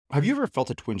Have you ever felt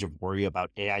a twinge of worry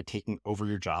about AI taking over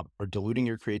your job or diluting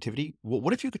your creativity? Well,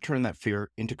 what if you could turn that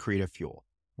fear into creative fuel?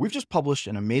 We've just published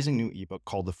an amazing new ebook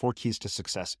called The Four Keys to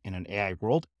Success in an AI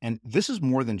World, and this is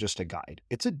more than just a guide.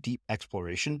 It's a deep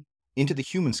exploration into the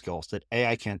human skills that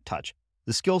AI can't touch,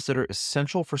 the skills that are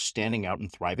essential for standing out and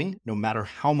thriving, no matter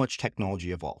how much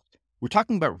technology evolves. We're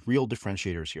talking about real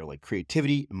differentiators here, like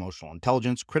creativity, emotional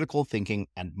intelligence, critical thinking,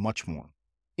 and much more.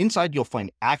 Inside, you'll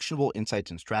find actionable insights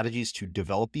and strategies to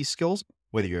develop these skills,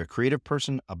 whether you're a creative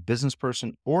person, a business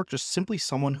person, or just simply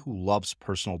someone who loves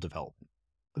personal development.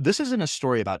 This isn't a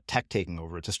story about tech taking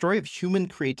over. It's a story of human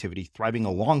creativity thriving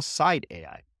alongside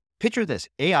AI. Picture this,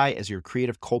 AI as your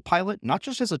creative co-pilot, not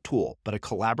just as a tool, but a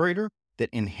collaborator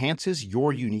that enhances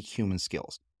your unique human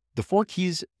skills. The Four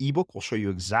Keys ebook will show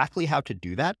you exactly how to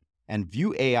do that and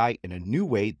view AI in a new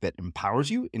way that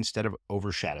empowers you instead of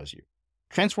overshadows you.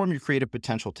 Transform your creative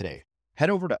potential today. Head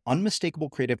over to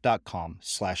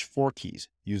unmistakablecreative.com/4keys.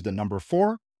 Use the number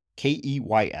 4,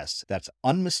 KEYS. That's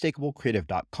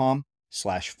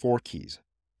unmistakablecreative.com/4keys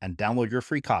and download your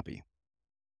free copy.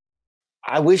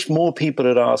 I wish more people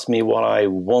had asked me what I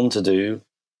want to do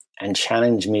and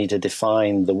challenged me to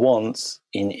define the wants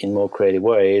in more creative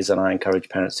ways, and I encourage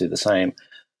parents to do the same.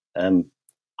 I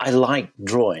like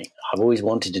drawing. I've always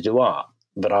wanted to do art,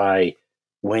 but I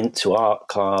went to art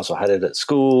class or had it at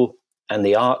school, and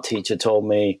the art teacher told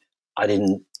me I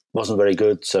wasn't very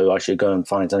good, so I should go and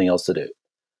find something else to do.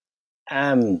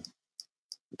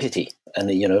 Pity. And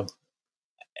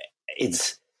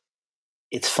it's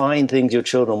find things your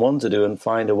children want to do and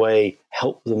find a way,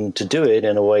 help them to do it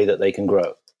in a way that they can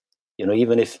grow.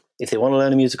 Even if they want to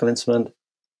learn a musical instrument,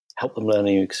 help them learn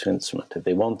a musical instrument. If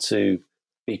they want to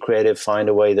be creative, find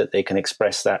a way that they can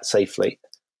express that safely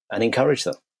and encourage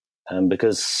them.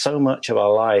 Because so much of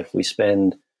our life we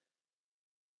spend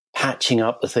patching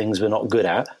up the things we're not good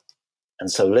at,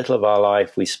 and so little of our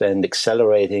life we spend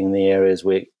accelerating the areas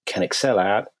we can excel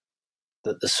at,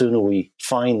 that the sooner we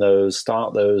find those,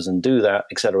 start those, and do that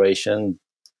acceleration,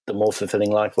 the more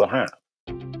fulfilling life we'll have.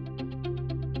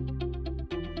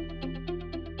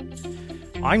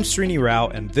 I'm Srini Rao,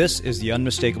 and this is the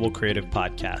Unmistakable Creative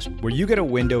Podcast, where you get a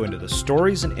window into the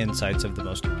stories and insights of the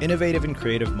most innovative and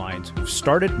creative minds who've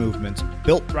started movements,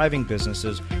 built thriving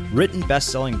businesses, written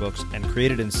best-selling books, and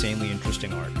created insanely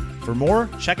interesting art. For more,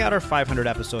 check out our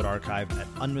 500-episode archive at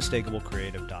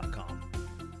unmistakablecreative.com.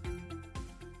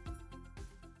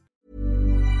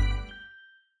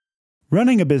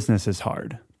 Running a business is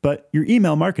hard, but your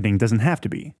email marketing doesn't have to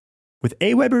be. With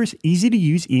Aweber's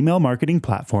easy-to-use email marketing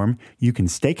platform, you can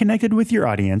stay connected with your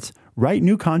audience, write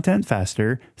new content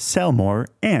faster, sell more,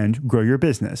 and grow your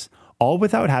business, all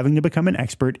without having to become an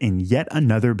expert in yet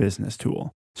another business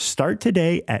tool. Start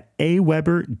today at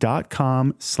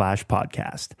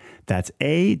aweber.com/podcast. That's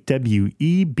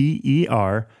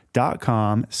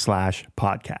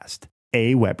AWEBER.com/podcast.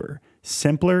 Aweber,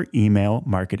 simpler email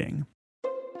marketing.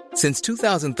 Since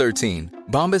 2013,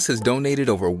 Bombas has donated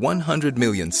over 100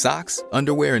 million socks,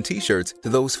 underwear, and T-shirts to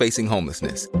those facing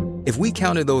homelessness. If we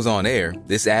counted those on air,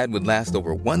 this ad would last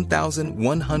over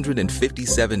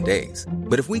 1,157 days.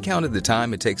 But if we counted the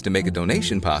time it takes to make a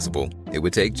donation possible, it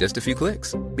would take just a few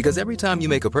clicks. Because every time you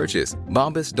make a purchase,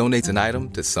 Bombas donates an item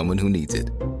to someone who needs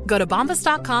it. Go to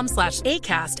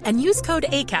bombas.com/ACAST and use code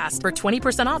ACAST for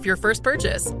 20% off your first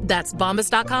purchase. That's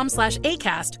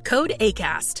bombas.com/ACAST, code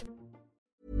ACAST.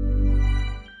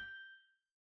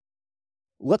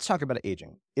 Let's talk about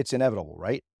aging. It's inevitable,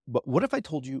 right? But what if I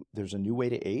told you there's a new way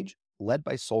to age, led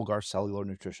by Solgar Cellular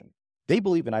Nutrition? They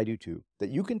believe, and I do too,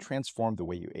 that you can transform the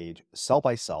way you age cell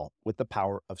by cell with the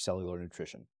power of cellular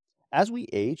nutrition. As we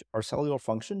age, our cellular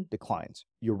function declines.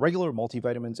 Your regular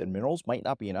multivitamins and minerals might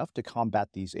not be enough to combat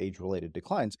these age-related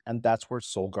declines, and that's where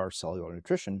Solgar Cellular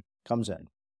Nutrition comes in.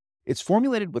 It's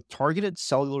formulated with targeted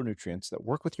cellular nutrients that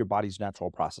work with your body's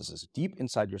natural processes deep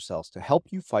inside your cells to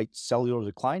help you fight cellular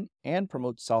decline and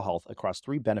promote cell health across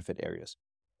 3 benefit areas.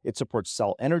 It supports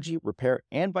cell energy, repair,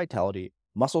 and vitality,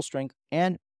 muscle strength,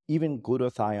 and even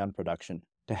glutathione production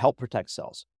to help protect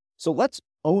cells. So let's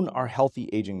own our healthy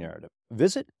aging narrative.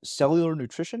 Visit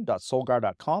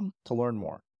cellularnutrition.solgar.com to learn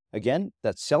more. Again,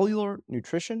 that's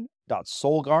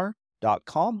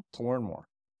cellularnutrition.solgar.com to learn more.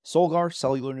 Solgar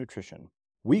Cellular Nutrition.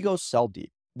 We go cell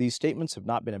deep. These statements have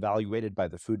not been evaluated by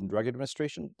the Food and Drug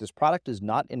Administration. This product is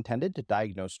not intended to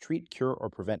diagnose, treat, cure, or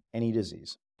prevent any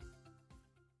disease.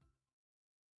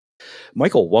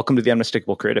 Michael, welcome to the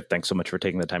Unmistakable Creative. Thanks so much for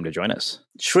taking the time to join us.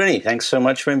 Srini, thanks so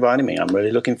much for inviting me. I'm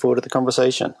really looking forward to the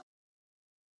conversation.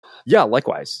 Yeah,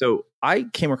 likewise. So I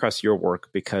came across your work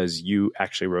because you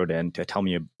actually wrote in to tell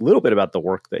me a little bit about the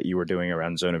work that you were doing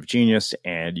around Zone of Genius,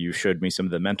 and you showed me some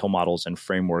of the mental models and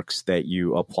frameworks that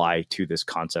you apply to this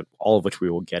concept, all of which we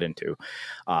will get into.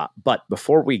 But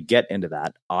before we get into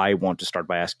that, I want to start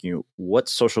by asking you, what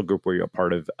social group were you a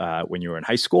part of when you were in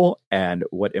high school, and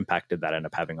what impact did that end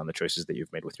up having on the choices that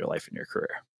you've made with your life and your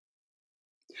career?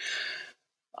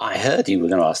 I heard you were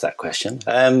going to ask that question,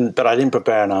 but I didn't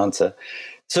prepare an answer.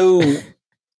 So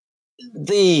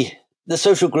the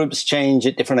social groups change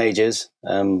at different ages.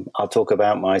 I'll talk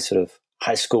about my sort of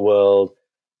high school world.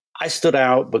 I stood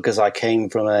out because I came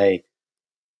from an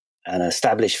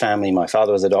established family. My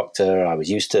father was a doctor. I was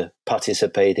used to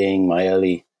participating. My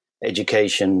early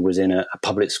education was in a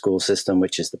public school system,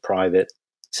 which is the private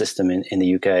system in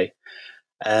the UK.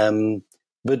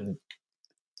 But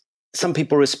some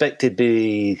people respected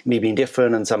me being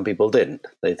different and some people didn't.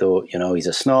 They thought, he's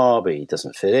a snob, he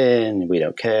doesn't fit in, we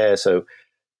don't care. So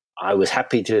I was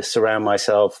happy to surround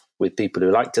myself with people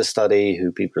who like to study,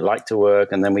 people who like to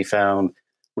work. And then we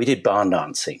did barn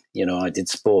dancing, I did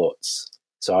sports.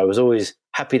 So I was always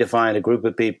happy to find a group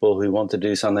of people who want to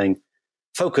do something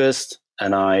focused,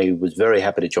 and I was very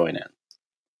happy to join in.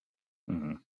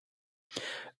 Mm-hmm.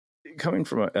 Coming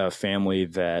from a family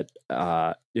that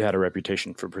you had a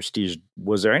reputation for prestige,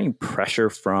 was there any pressure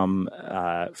from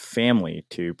family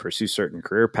to pursue certain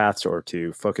career paths or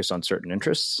to focus on certain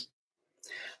interests?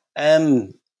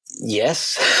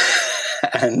 Yes.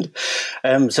 And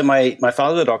so my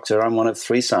father was a doctor. I'm one of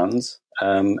three sons.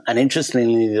 And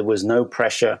interestingly, there was no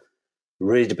pressure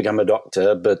really to become a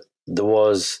doctor, but there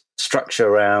was structure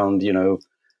around,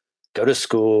 go to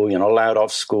school, you're not allowed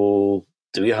off school,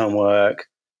 do your homework.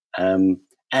 And,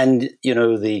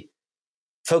 the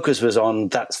focus was on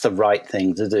that's the right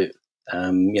thing to do.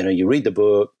 You read the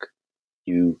book,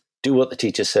 you do what the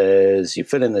teacher says, you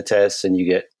fill in the tests, and you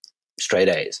get straight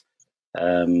A's.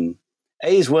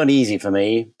 A's weren't easy for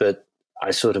me, but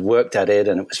I sort of worked at it,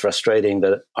 and it was frustrating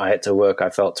that I had to work, I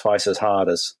felt, twice as hard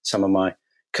as some of my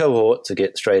cohort to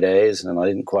get straight A's, and I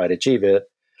didn't quite achieve it.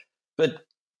 But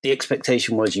the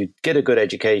expectation was you'd get a good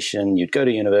education, you'd go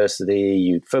to university,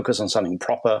 you'd focus on something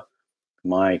proper.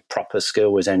 My proper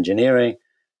skill was engineering,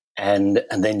 and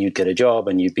then you'd get a job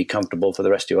and you'd be comfortable for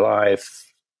the rest of your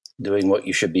life doing what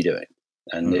you should be doing.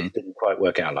 And It didn't quite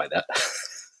work out like that.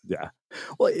 Yeah.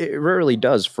 Well, it rarely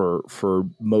does for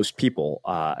most people.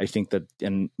 I think that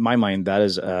in my mind, that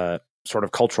is a sort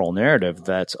of cultural narrative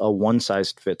that's a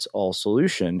one-size-fits-all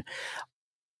solution.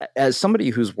 As somebody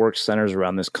whose work centers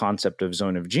around this concept of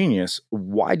zone of genius,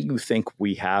 why do you think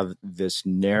we have this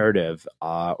narrative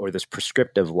or this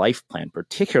prescriptive life plan,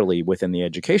 particularly within the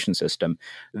education system,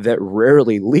 that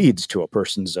rarely leads to a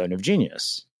person's zone of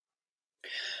genius?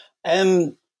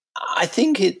 I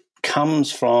think it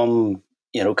comes from,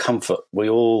 comfort. We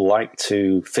all like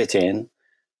to fit in,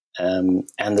 and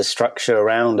the structure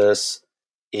around us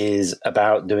is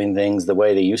about doing things the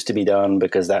way they used to be done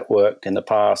because that worked in the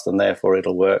past and therefore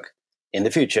it'll work in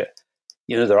the future.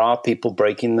 There are people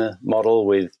breaking the model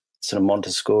with sort of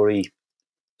Montessori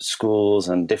schools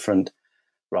and different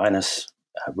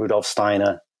Rudolf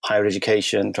Steiner, higher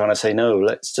education, trying to say, no,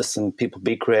 let's just some people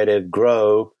be creative,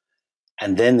 grow,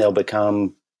 and then they'll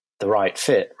become the right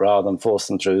fit rather than force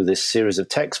them through this series of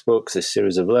textbooks, this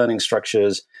series of learning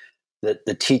structures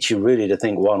that teach you really to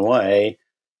think one way,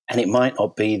 and it might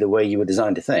not be the way you were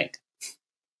designed to think.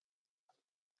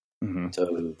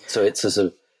 Mm-hmm. So it's a sort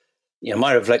of,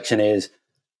 my reflection is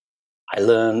I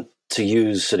learned to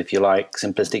use sort of, if you like,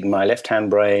 simplistic, my left-hand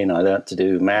brain. I learned to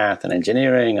do math and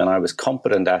engineering, and I was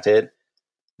competent at it,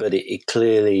 but it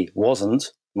clearly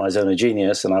wasn't my zone of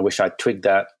genius, and I wish I'd twigged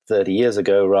that 30 years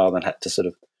ago rather than had to sort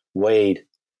of wade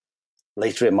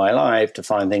later in my life to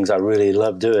find things I really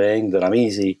love doing that are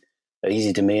easy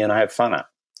to me and I have fun at.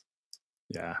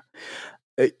 Yeah.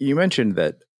 You mentioned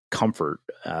that comfort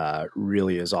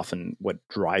really is often what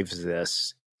drives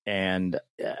this. And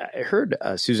I heard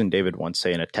Susan David once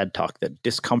say in a TED Talk that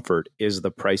discomfort is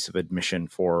the price of admission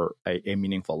for a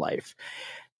meaningful life.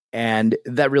 And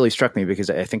that really struck me because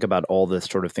I think about all the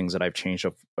sort of things that I've changed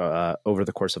over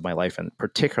the course of my life, and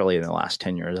particularly in the last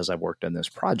 10 years as I've worked on this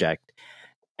project.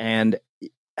 And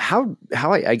how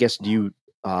I guess do you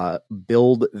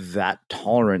build that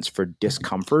tolerance for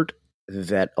discomfort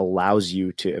that allows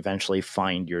you to eventually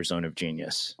find your zone of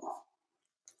genius?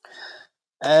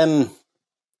 I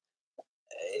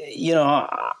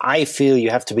feel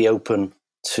you have to be open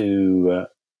to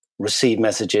receive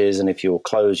messages, and if you're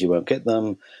closed, you won't get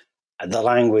them. The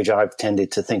language I've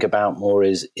tended to think about more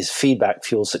is feedback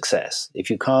fuels success.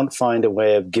 If you can't find a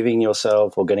way of giving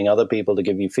yourself or getting other people to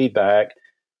give you feedback,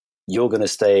 you're going to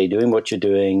stay doing what you're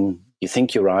doing. You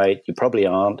think you're right. You probably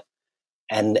aren't.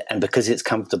 And because it's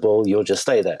comfortable, you'll just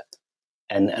stay there.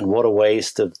 And what a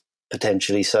waste of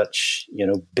potentially such,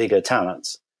 bigger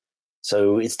talents.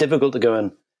 So it's difficult to go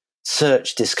and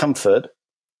search discomfort.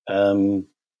 And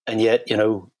yet,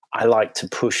 I like to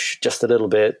push just a little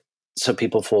bit so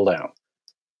people fall down.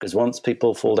 Because once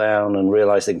people fall down and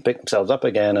realize they can pick themselves up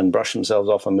again and brush themselves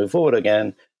off and move forward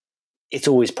again, it's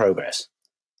always progress.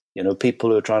 People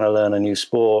who are trying to learn a new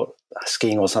sport,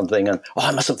 skiing or something, and,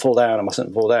 I mustn't fall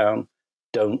down,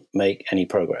 don't make any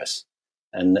progress.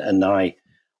 And I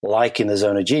like in the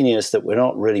Zone of Genius that we're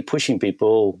not really pushing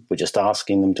people, we're just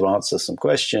asking them to answer some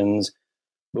questions,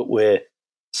 but we're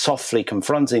softly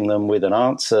confronting them with an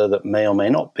answer that may or may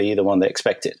not be the one they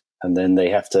expected. And then they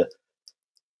have to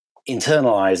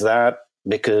internalize that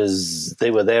because they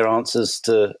were their answers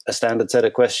to a standard set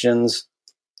of questions.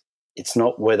 It's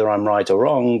not whether I'm right or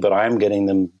wrong, but I am getting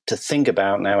them to think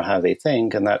about now how they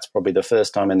think. And that's probably the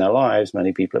first time in their lives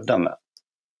many people have done that.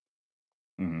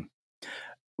 Mm-hmm.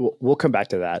 We'll come back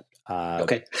to that.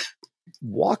 Okay.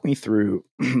 Walk me through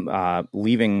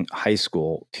leaving high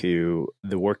school to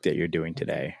the work that you're doing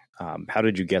today. How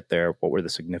did you get there? What were the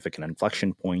significant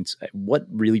inflection points? What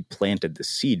really planted the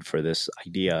seed for this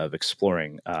idea of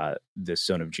exploring this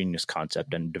Zone of Genius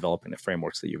concept and developing the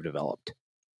frameworks that you've developed?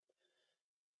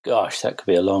 Gosh, that could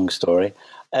be a long story.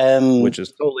 Which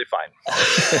is totally fine.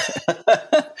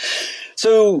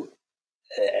 So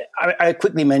I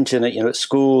quickly mentioned that, at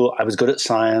school, I was good at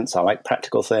science. I like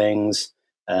practical things.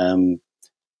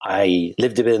 I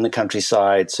lived a bit in the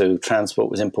countryside, so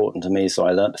transport was important to me. So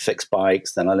I learned to fix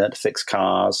bikes, then I learned to fix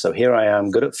cars. So here I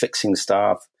am, good at fixing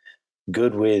stuff,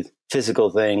 good with physical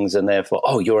things, and therefore,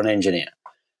 you're an engineer.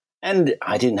 And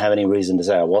I didn't have any reason to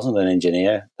say I wasn't an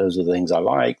engineer. Those were the things I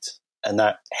liked. And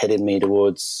that headed me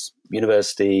towards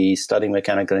university, studying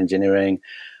mechanical engineering.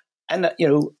 And,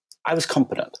 I was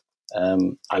competent.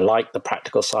 I liked the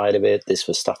practical side of it. This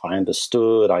was stuff I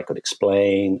understood, I could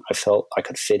explain, I felt I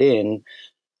could fit in.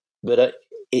 But,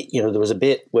 there was a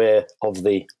bit where of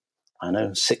the,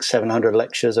 600-700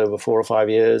 lectures over 4 or 5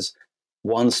 years,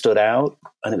 one stood out,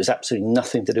 and it was absolutely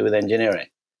nothing to do with engineering.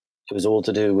 It was all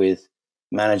to do with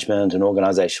management and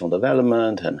organizational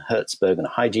development and Hertzberg and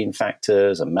hygiene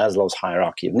factors and Maslow's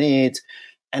hierarchy of needs.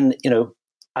 And,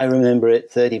 I remember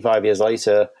it 35 years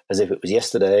later as if it was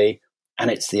yesterday, and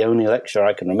it's the only lecture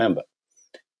I can remember.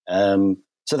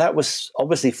 So that was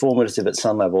obviously formative at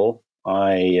some level.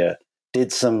 I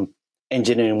did some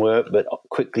engineering work, but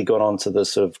quickly got onto the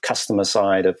sort of customer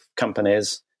side of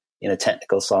companies in a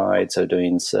technical side, so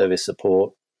doing service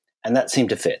support. And that seemed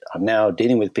to fit. I'm now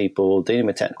dealing with people, dealing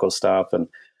with technical stuff, and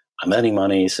I'm earning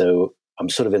money, so I'm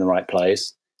sort of in the right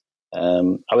place.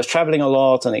 I was traveling a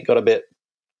lot, and it got a bit,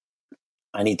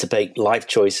 I need to make life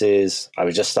choices. I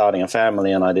was just starting a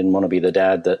family, and I didn't want to be the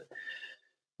dad that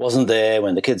wasn't there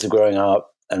when the kids were growing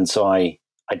up. And so I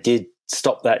did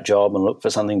stop that job and look for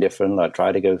something different. I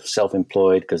tried to go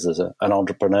self-employed because there's an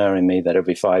entrepreneur in me that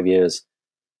every 5 years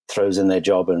throws in their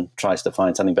job and tries to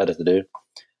find something better to do.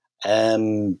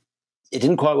 It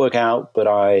didn't quite work out, but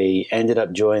I ended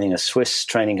up joining a Swiss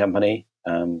training company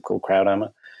called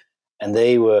Krauthammer. And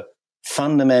they were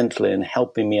fundamental in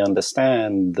helping me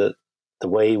understand that the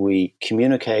way we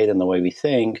communicate and the way we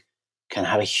think can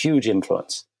have a huge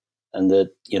influence. And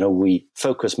that, we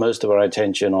focus most of our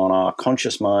attention on our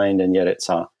conscious mind, and yet it's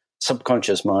our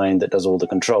subconscious mind that does all the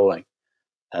controlling.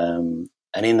 And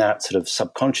in that sort of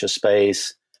subconscious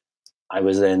space, I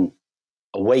was then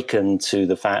awakened to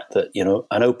the fact that,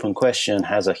 an open question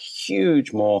has a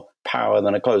huge more power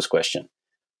than a closed question.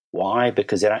 Why?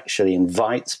 Because it actually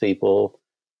invites people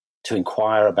to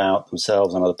inquire about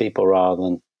themselves and other people rather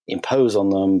than impose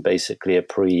on them basically a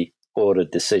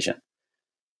pre-ordered decision.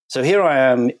 So here I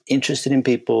am, interested in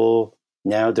people,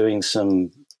 now doing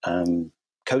some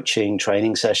coaching,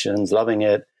 training sessions, loving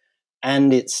it.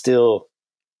 And it's still,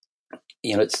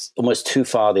 it's almost too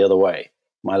far the other way.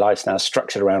 My life's now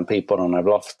structured around people, and I've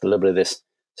lost a little bit of this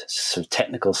sort of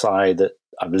technical side that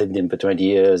I've lived in for 20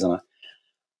 years, and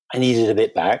I needed a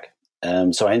bit back.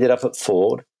 So I ended up at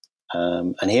Ford.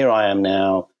 And here I am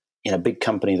now in a big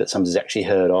company that somebody's actually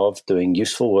heard of, doing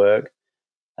useful work.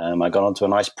 I got onto a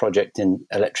nice project in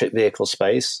electric vehicle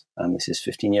space. This is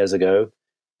 15 years ago.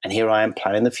 And here I am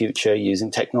planning the future,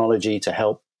 using technology to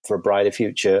help for a brighter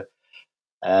future.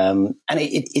 And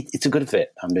it's a good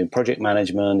fit. I'm doing project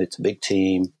management. It's a big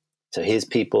team. So here's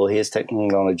people, here's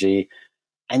technology.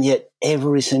 And yet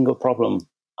every single problem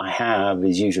I have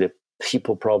is usually a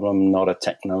people problem, not a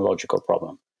technological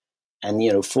problem.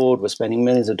 And, Ford was spending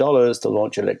millions of dollars to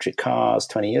launch electric cars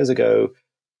 20 years ago.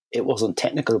 it wasn't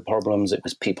technical problems, it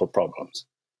was people problems.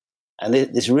 And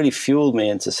this really fueled me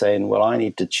into saying, well, I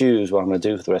need to choose what I'm going to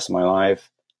do for the rest of my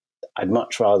life. I'd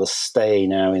much rather stay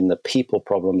now in the people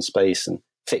problem space and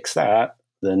fix that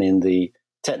than in the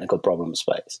technical problem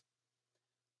space.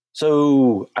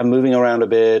 So I'm moving around a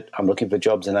bit. I'm looking for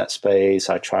jobs in that space.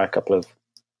 I try a couple of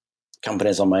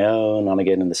companies on my own, and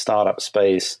again in the startup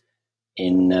space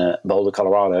in Boulder,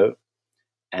 Colorado.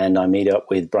 And I meet up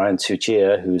with Brian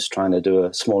Suchia, who's trying to do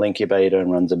a small incubator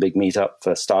and runs a big meetup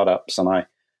for startups. And I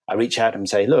reach out and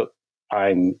say, look,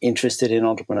 I'm interested in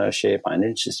entrepreneurship. I'm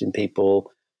interested in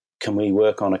people. Can we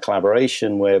work on a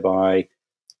collaboration whereby,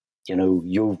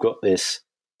 you've got this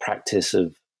practice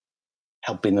of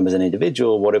helping them as an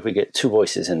individual? What if we get two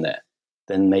voices in there?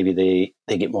 Then maybe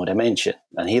they get more dimension.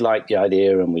 And he liked the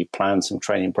idea, and we planned some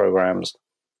training programs.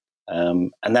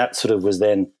 And that sort of was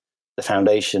then the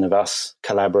foundation of us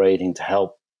collaborating to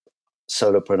help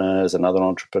solopreneurs and other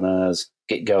entrepreneurs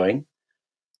get going.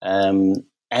 And,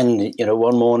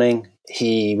 one morning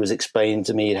he was explaining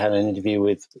to me, he'd had an interview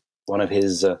with one of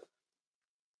his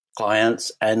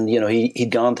clients, and,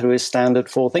 he'd gone through his standard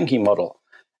 4 thinking model.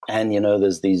 And,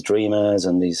 there's these dreamers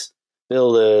and these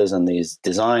builders and these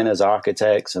designers,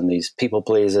 architects, and these people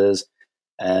pleasers.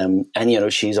 And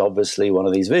she's obviously one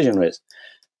of these visionaries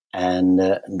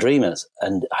and dreamers.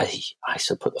 And I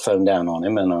sort of put the phone down on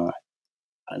him and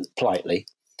politely,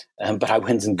 but I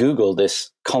went and Googled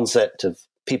this concept of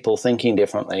people thinking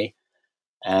differently.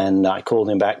 And I called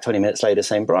him back 20 minutes later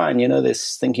saying, Brian,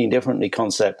 this thinking differently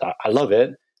concept, I love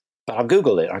it, but I've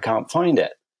Googled it. I can't find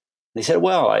it. And he said,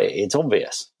 well, it's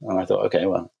obvious. And I thought, okay,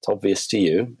 well, it's obvious to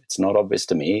you. It's not obvious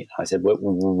to me. I said,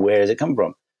 where does it come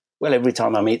from? Well, every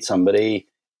time I meet somebody,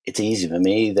 it's easy for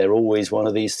me. They're always one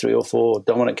of these 3 or 4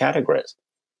 dominant categories.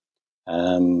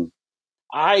 I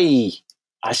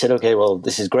said, okay, well,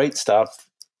 this is great stuff.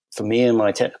 For me and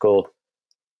my technical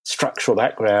structural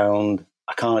background,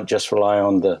 I can't just rely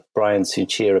on the Brian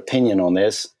Suchia opinion on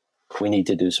this. We need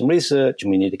to do some research,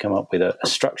 and we need to come up with a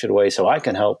structured way so I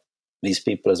can help these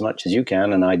people as much as you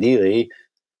can. And ideally,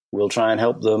 we'll try and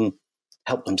help them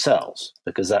help themselves,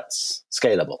 because that's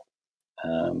scalable.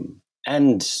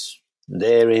 And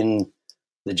therein,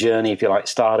 the journey, if you like,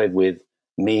 started with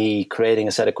me creating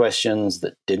a set of questions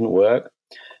that didn't work.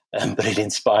 But it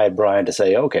inspired Brian to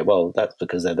say, okay, well, that's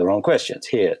because they're the wrong questions.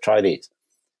 Here, try these.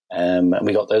 And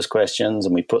we got those questions,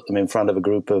 and we put them in front of a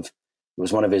group of, it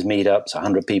was one of his meetups,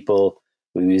 100 people.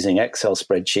 We were using Excel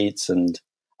spreadsheets and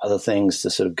other things to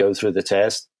sort of go through the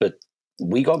test. But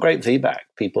we got great feedback.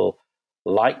 People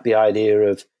liked the idea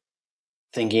of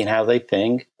thinking how they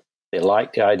think. They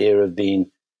liked the idea of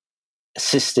being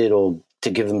assisted, or to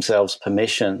give themselves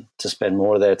permission to spend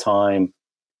more of their time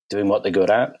doing what they're good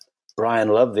at. Brian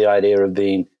loved the idea of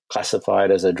being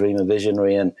classified as a dreamer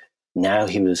visionary, and now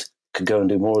he could go and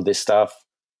do more of this stuff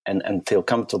and feel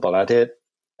comfortable at it.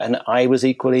 And I was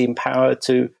equally empowered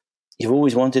to, you've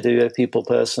always wanted to be a people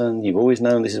person. You've always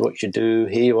known this is what you do.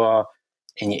 Here you are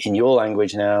in your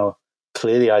language now,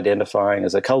 clearly identifying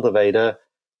as a cultivator.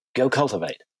 Go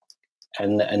cultivate.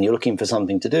 And you're looking for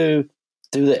something to do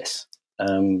this.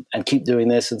 And keep doing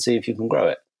this and see if you can grow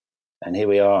it. And here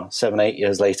we are 7-8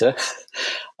 years later.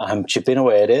 I'm chipping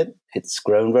away at it. It's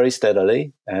grown very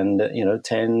steadily. And,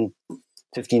 10,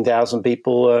 15,000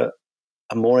 people are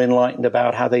more enlightened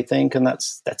about how they think. And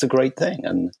that's a great thing.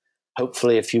 And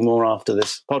hopefully a few more after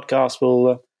this podcast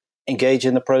will engage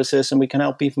in the process, and we can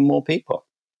help even more people.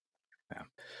 Yeah,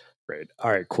 great.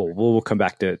 All right, cool. We'll come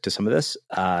back to some of this.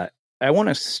 I want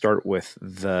to start with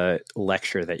the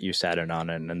lecture that you sat in on,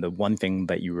 and the one thing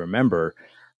that you remember.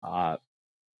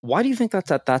 Why do you think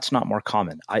that's not more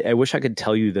common? I wish I could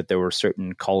tell you that there were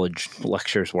certain college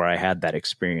lectures where I had that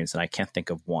experience, and I can't think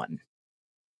of one.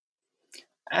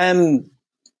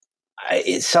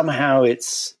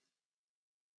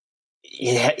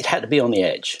 It had to be on the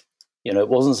edge. It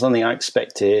wasn't something I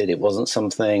expected. It wasn't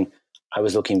something I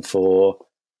was looking for.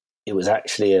 It was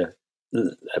actually a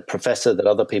professor that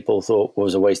other people thought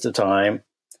was a waste of time.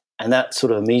 And that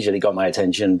sort of immediately got my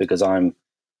attention, because I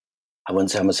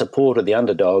wouldn't say I'm a supporter of the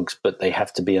underdogs, but they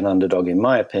have to be an underdog in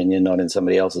my opinion, not in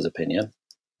somebody else's opinion.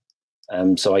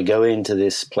 So I go into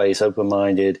this place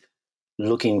open-minded,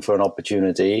 looking for an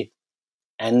opportunity.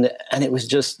 And it was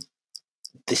just,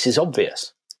 this is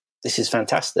obvious. This is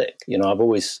fantastic.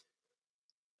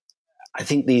 I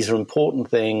think these are important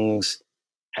things,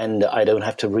 and I don't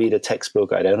have to read a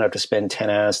textbook. I don't have to spend 10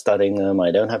 hours studying them.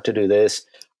 I don't have to do this.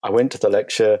 I went to the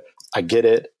lecture. I get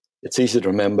it. It's easy to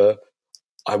remember.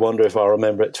 I wonder if I'll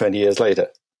remember it 20 years later.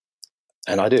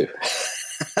 And I do.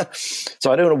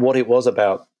 So I don't know what it was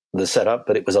about the setup,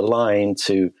 but it was aligned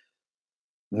to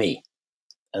me.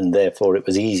 And therefore, it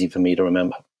was easy for me to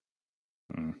remember.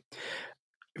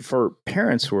 For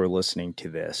parents who are listening to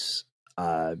this,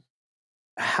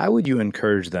 how would you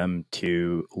encourage them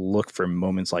to look for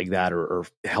moments like that or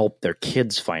help their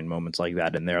kids find moments like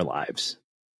that in their lives?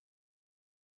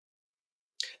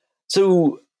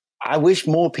 So I wish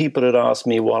more people had asked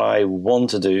me what I want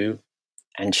to do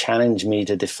and challenged me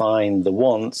to define the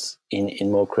wants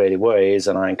in more creative ways,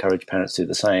 and I encourage parents to do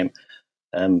the same.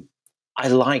 I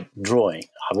like drawing.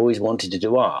 I've always wanted to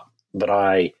do art, but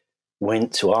I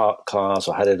went to art class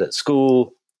or had it at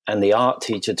school, and the art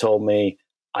teacher told me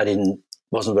I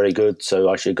wasn't very good, so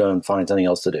I should go and find something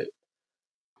else to do.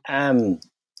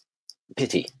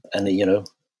 Pity. And,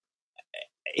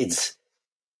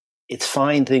 it's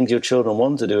find things your children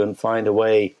want to do and find a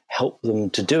way, help them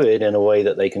to do it in a way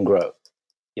that they can grow.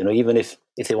 Even if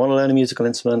they want to learn a musical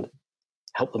instrument,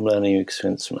 help them learn a musical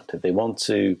instrument. If they want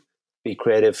to be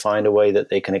creative, find a way that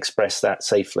they can express that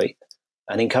safely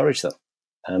and encourage them.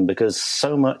 Because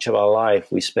so much of our life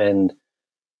we spend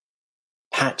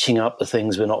patching up the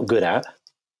things we're not good at,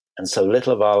 and so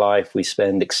little of our life we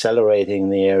spend accelerating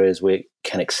the areas we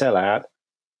can excel at,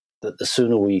 that the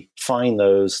sooner we find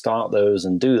those, start those,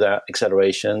 and do that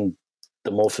acceleration,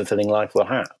 the more fulfilling life we'll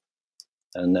have.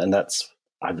 And that's,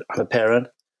 I'm a parent.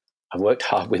 I've worked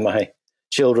hard with my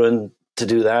children to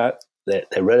do that. They're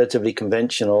relatively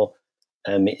conventional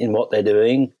in what they're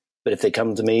doing, but if they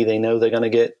come to me, they know they're going to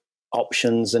get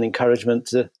options and encouragement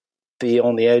to be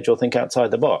on the edge or think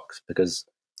outside the box, because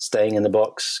staying in the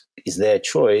box is their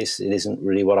choice. It isn't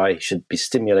really what I should be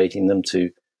stimulating them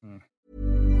to.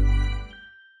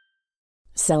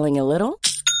 Selling a little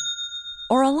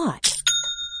or a lot?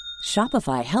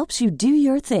 Shopify helps you do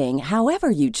your thing however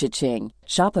you cha-ching.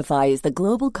 Shopify is the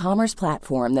global commerce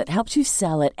platform that helps you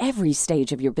sell at every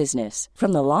stage of your business.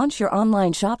 From the launch your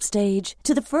online shop stage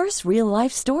to the first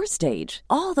real-life store stage,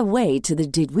 all the way to the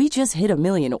did we just hit a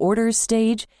million orders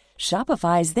stage.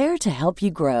 Shopify is there to help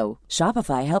you grow.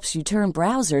 Shopify helps you turn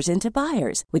browsers into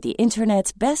buyers with the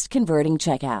internet's best converting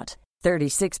checkout.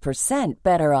 36%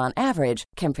 better on average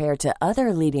compared to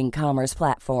other leading commerce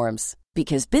platforms.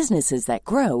 Because businesses that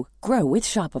grow, grow with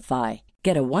Shopify.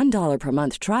 Get a $1 per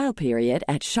month trial period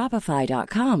at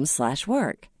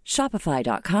shopify.com/work.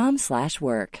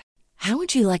 Shopify.com/work. How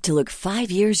would you like to look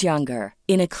 5 years younger?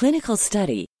 In a clinical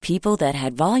study, people that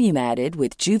had volume added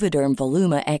with Juvederm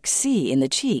Voluma XC in the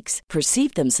cheeks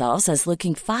perceived themselves as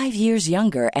looking 5 years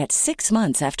younger at 6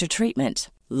 months after treatment.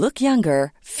 Look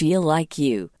younger, feel like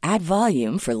you. Add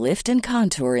volume for lift and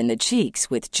contour in the cheeks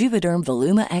with Juvederm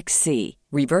Voluma XC.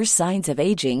 Reverse signs of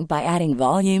aging by adding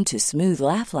volume to smooth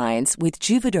laugh lines with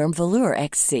Juvederm Volure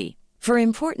XC. For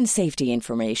important safety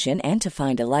information and to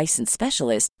find a licensed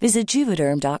specialist, visit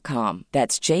Juvederm.com.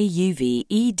 That's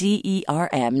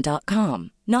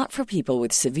JUVEDERM.com. Not for people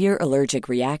with severe allergic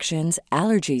reactions,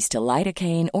 allergies to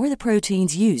lidocaine, or the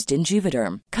proteins used in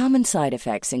Juvederm. Common side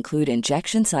effects include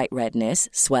injection site redness,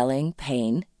 swelling,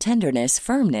 pain, tenderness,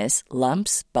 firmness,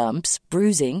 lumps, bumps,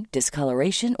 bruising,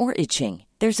 discoloration, or itching.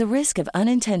 There's a risk of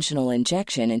unintentional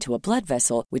injection into a blood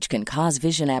vessel, which can cause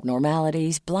vision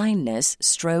abnormalities, blindness,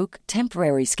 stroke,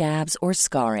 temporary scabs, or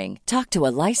scarring. Talk to a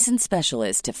licensed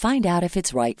specialist to find out if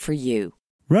it's right for you.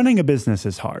 Running a business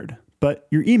is hard, but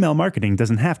your email marketing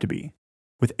doesn't have to be.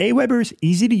 With Aweber's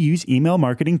easy-to-use email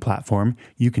marketing platform,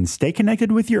 you can stay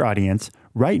connected with your audience,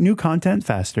 write new content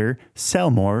faster, sell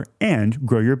more, and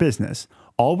grow your business,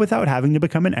 all without having to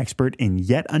become an expert in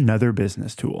yet another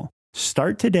business tool.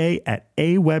 Start today at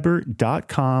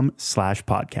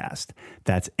aweber.com/podcast.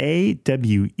 That's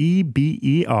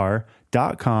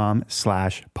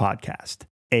AWEBER.com/podcast.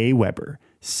 Aweber,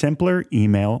 simpler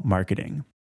email marketing.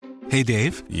 Hey,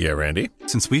 Dave. Yeah, Randy.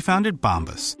 Since we founded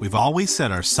Bombas, we've always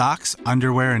said our socks,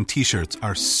 underwear, and T-shirts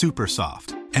are super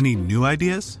soft. Any new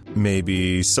ideas?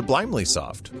 Maybe sublimely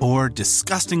soft. Or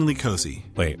disgustingly cozy.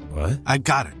 Wait, what? I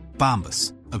got it.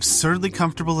 Bombas. Absurdly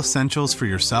comfortable essentials for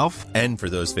yourself and for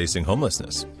those facing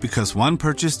homelessness. Because one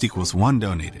purchased equals one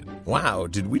donated. Wow,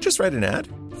 did we just write an ad?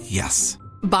 Yes.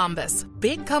 Bombas.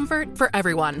 Big comfort for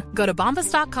everyone. Go to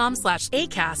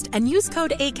bombas.com/ACAST and use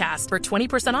code ACAST for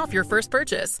 20% off your first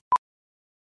purchase.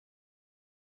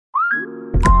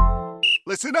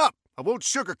 Listen up. I won't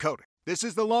sugarcoat it. This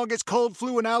is the longest cold,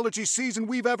 flu, and allergy season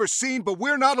we've ever seen, but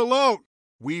we're not alone.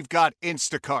 We've got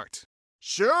Instacart.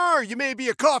 Sure, you may be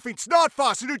a coughing snot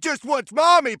faucet who just wants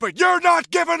mommy, but you're not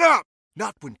giving up!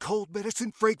 Not when cold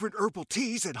medicine, fragrant herbal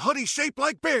teas, and honey shaped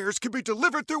like bears can be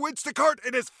delivered through Instacart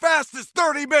in as fast as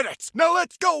 30 minutes! Now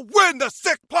let's go win the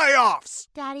sick playoffs!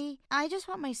 Daddy, I just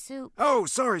want my soup. Oh,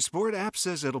 sorry, Sport. App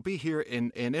says it'll be here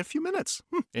in a few minutes.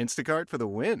 Instacart for the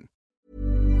win.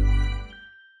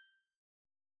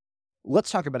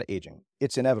 Let's talk about aging.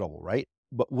 It's inevitable, right?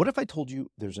 But what if I told you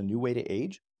there's a new way to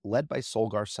age, led by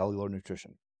Solgar Cellular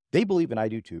Nutrition? They believe, and I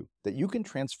do too, that you can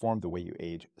transform the way you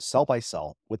age cell by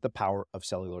cell with the power of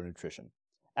cellular nutrition.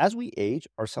 As we age,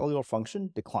 our cellular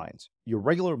function declines. Your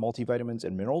regular multivitamins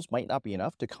and minerals might not be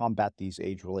enough to combat these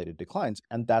age-related declines,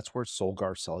 and that's where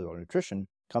Solgar Cellular Nutrition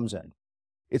comes in.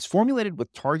 It's formulated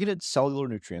with targeted cellular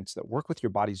nutrients that work with your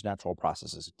body's natural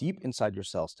processes deep inside your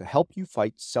cells to help you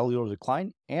fight cellular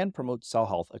decline and promote cell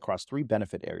health across 3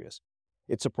 benefit areas.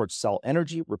 It supports cell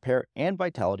energy, repair, and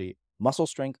vitality, muscle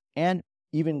strength, and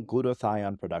even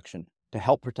glutathione production to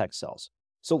help protect cells.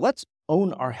 So let's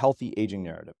own our healthy aging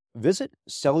narrative. Visit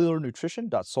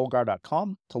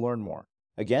cellularnutrition.solgar.com to learn more.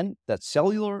 Again, that's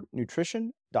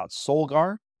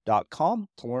cellularnutrition.solgar.com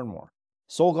to learn more.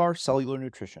 Solgar Cellular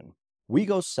Nutrition. We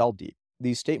go cell deep.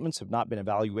 These statements have not been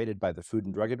evaluated by the Food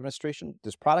and Drug Administration.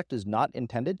 This product is not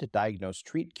intended to diagnose,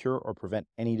 treat, cure, or prevent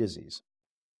any disease.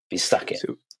 Be stuck in.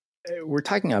 So, we're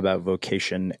talking about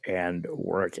vocation and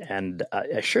work, and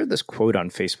I shared this quote on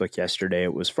Facebook yesterday.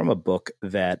 It was from a book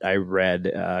that I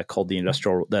read called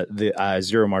the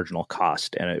Zero Marginal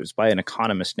Cost, and it was by an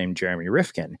economist named Jeremy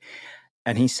Rifkin.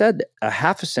 And he said, a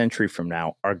half a century from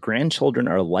now, our grandchildren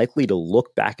are likely to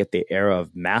look back at the era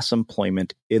of mass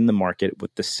employment in the market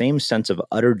with the same sense of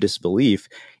utter disbelief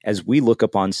as we look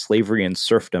upon slavery and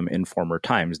serfdom in former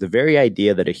times. The very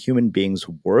idea that a human being's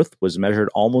worth was measured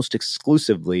almost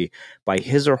exclusively by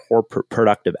his or her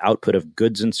productive output of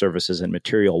goods and services and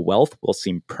material wealth will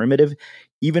seem primitive,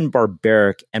 even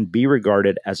barbaric, and be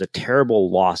regarded as a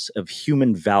terrible loss of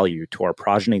human value to our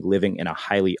progeny living in a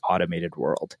highly automated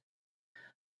world.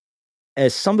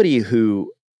 As somebody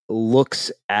who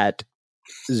looks at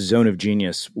zone of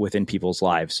genius within people's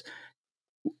lives,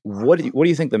 what do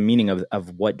you think the meaning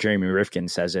of what Jeremy Rifkin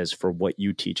says is for what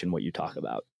you teach and what you talk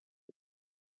about?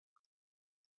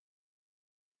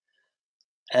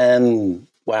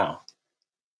 Wow.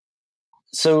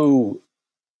 So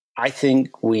I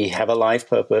think we have a life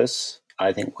purpose.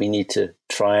 I think we need to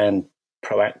try and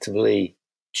proactively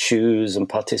choose and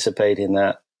participate in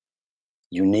that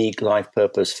unique life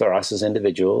purpose for us as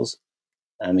individuals,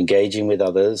 engaging with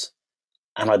others.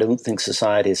 And I don't think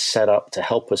society is set up to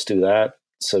help us do that.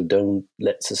 So don't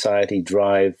let society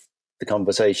drive the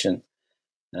conversation.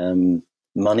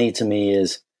 Money to me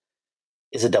is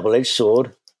a double-edged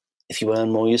sword. If you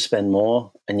earn more, you spend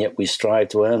more. And yet we strive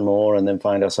to earn more and then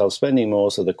find ourselves spending more.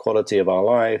 So the quality of our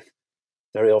life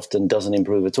very often doesn't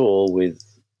improve at all with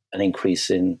an increase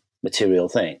in material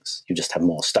things. You just have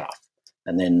more stuff.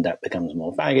 And then that becomes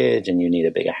more baggage and you need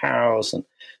a bigger house. And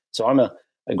so I'm a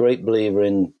great believer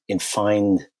in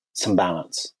find some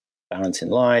balance in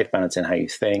life, balance in how you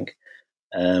think.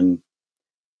 In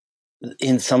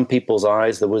some people's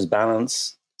eyes, there was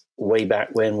balance way back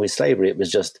when with slavery. It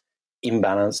was just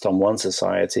imbalanced on one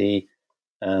society,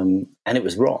 and it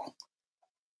was wrong.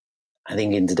 I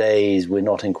think in today's, we're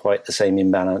not in quite the same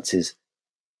imbalance is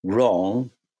wrong.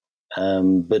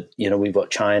 But, we've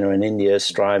got China and India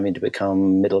striving to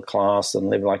become middle class and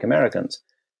live like Americans.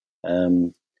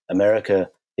 America,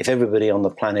 if everybody on the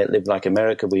planet lived like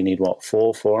America, we need,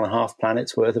 4.5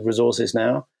 planets worth of resources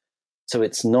now. So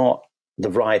it's not the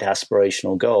right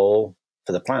aspirational goal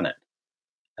for the planet.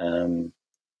 And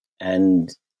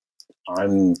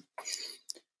I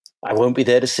won't be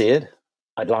there to see it.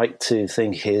 I'd like to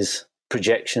think his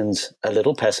projection's a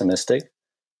little pessimistic.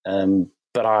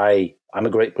 But I'm a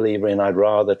great believer in I'd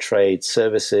rather trade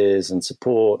services and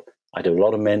support. I do a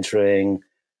lot of mentoring,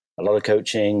 a lot of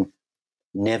coaching,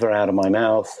 never out of my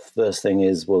mouth. First thing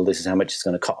is, well, this is how much it's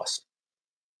going to cost.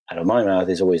 Out of my mouth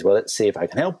is always, well, let's see if I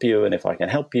can help you. And if I can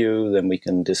help you, then we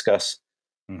can discuss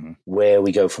where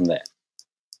we go from there.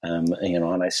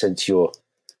 And I sense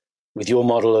with your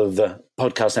model of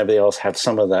podcast and everything else, have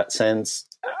some of that sense.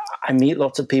 I meet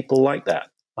lots of people like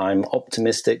that. I'm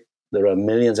optimistic. There are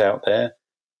millions out there.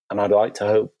 And I'd like to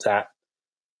hope that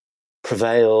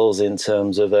prevails in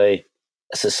terms of a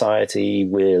society.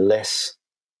 We're less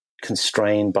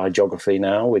constrained by geography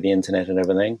now with the internet and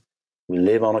everything. We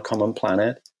live on a common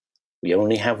planet. We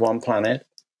only have one planet.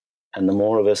 And the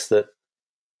more of us that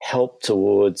help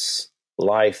towards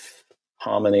life,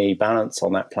 harmony, balance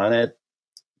on that planet,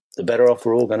 the better off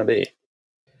we're all going to be.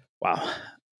 Wow.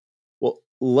 Well,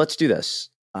 let's do this.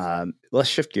 Let's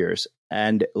shift gears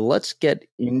and let's get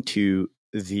into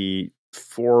the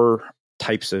 4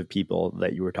 types of people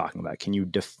that you were talking about. Can you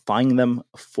define them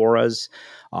for us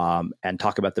and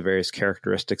talk about the various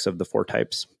characteristics of the 4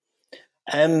 types?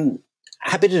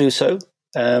 Happy to do so.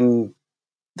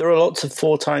 There are lots of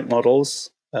 4-type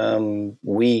models.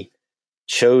 We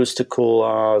chose to call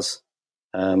ours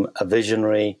a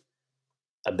visionary,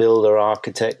 a builder,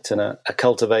 architect, and a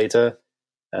cultivator.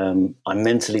 I'm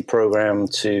mentally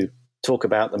programmed to talk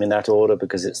about them in that order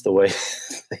because it's the way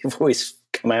they've always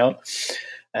come out.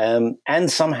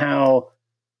 And somehow,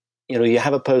 you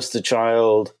have a poster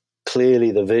child.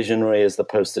 Clearly, the visionary is the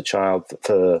poster child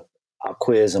for our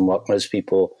quiz, and what most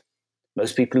people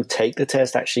who take the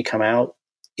test actually come out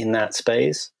in that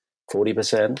space,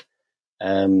 40%.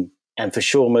 And for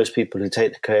sure, most people who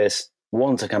take the quiz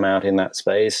want to come out in that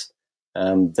space.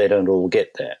 They don't all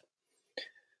get there.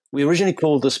 We originally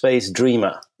called the space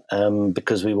Dreamer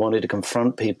because we wanted to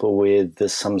confront people with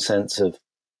some sense of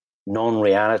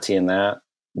non-reality in that.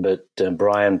 But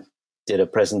Brian did a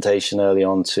presentation early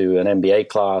on to an MBA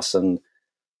class, and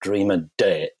Dreamer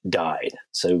died.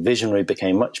 So Visionary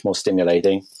became much more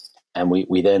stimulating, and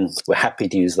we then were happy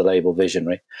to use the label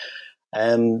Visionary.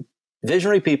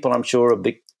 Visionary people, I'm sure, a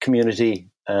big community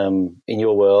in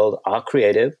your world, are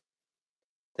creative.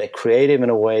 They're creative in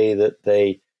a way that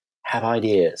they have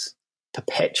ideas,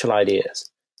 perpetual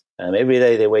ideas. Every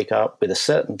day they wake up with a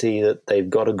certainty that they've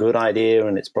got a good idea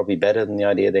and it's probably better than the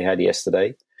idea they had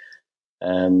yesterday.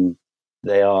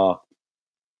 They are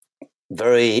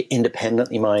very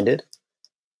independently minded.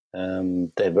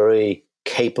 They're very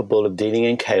capable of dealing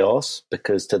in chaos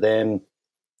because to them,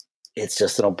 it's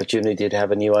just an opportunity to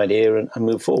have a new idea and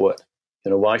move forward.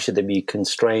 Why should they be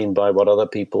constrained by what other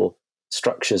people's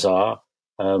structures are?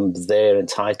 They're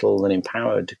entitled and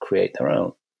empowered to create their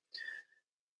own.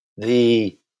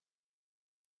 These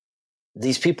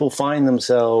people find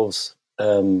themselves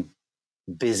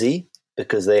busy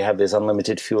because they have this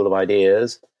unlimited fuel of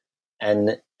ideas,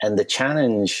 and the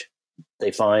challenge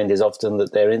they find is often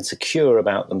that they're insecure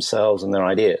about themselves and their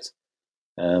ideas.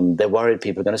 They're worried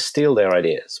people are going to steal their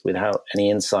ideas without any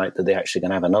insight that they're actually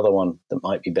going to have another one that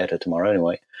might be better tomorrow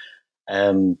anyway.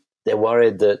 They're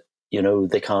worried that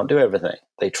they can't do everything.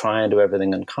 They try and do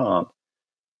everything and can't.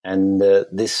 And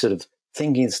this sort of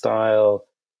thinking style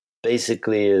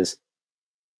basically is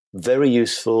very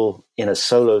useful in a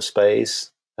solo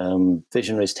space.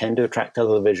 Visionaries tend to attract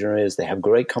other visionaries. They have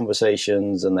great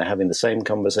conversations, and they're having the same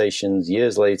conversations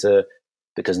years later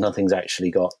because nothing's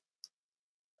actually got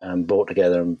brought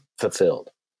together and fulfilled.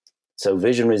 So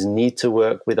visionaries need to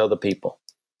work with other people.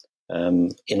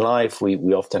 In life, we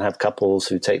often have couples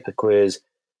who take the quiz.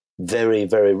 Very,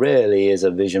 very rarely is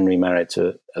a visionary married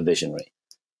to a visionary.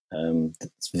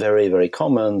 It's very, very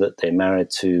common that they're married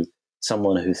to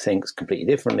someone who thinks completely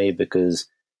differently because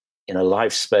in a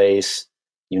life space,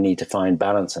 you need to find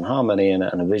balance and harmony, and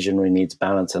a visionary needs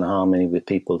balance and harmony with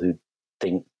people who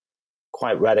think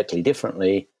quite radically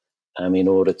differently in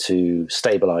order to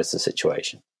stabilize the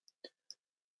situation.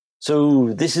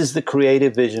 So this is the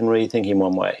creative visionary thinking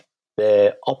one way.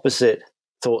 Their opposite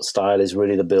thought style is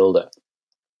really the builder.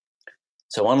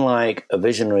 So unlike a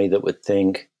visionary that would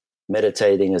think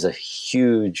meditating is a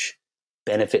huge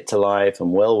benefit to life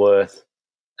and well worth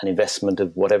an investment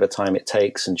of whatever time it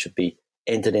takes and should be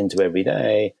entered into every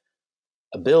day,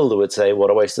 a builder would say, what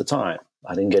a waste of time.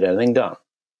 I didn't get anything done.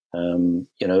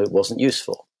 It wasn't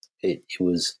useful. It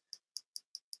was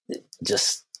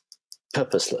just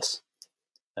purposeless.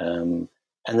 And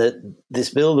that this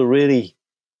builder really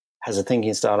has a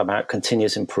thinking style about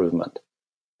continuous improvement.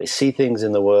 They see things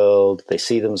in the world, they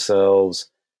see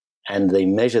themselves, and they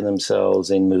measure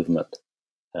themselves in movement.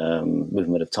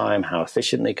 Movement of time, how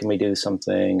efficiently can we do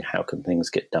something? How can things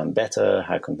get done better?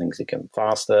 How can things get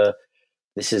faster?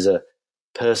 This is a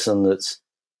person that's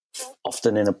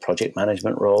often in a project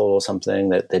management role or something,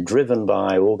 that they're driven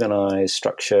by organized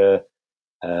structure,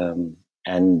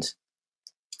 and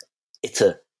it's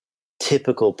a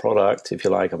typical product, if you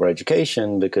like, of our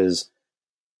education, because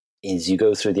as you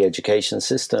go through the education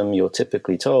system, you're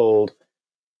typically told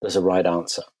there's a right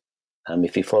answer.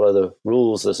 If you follow the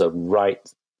rules, there's a right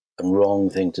and wrong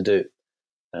thing to do.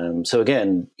 So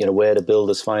again, where do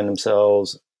builders find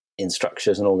themselves in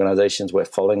structures and organizations where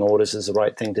following orders is the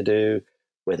right thing to do,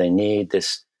 where they need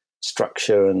this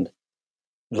structure and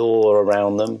law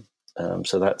around them.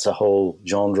 So that's a whole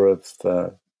genre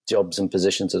of jobs and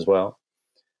positions as well.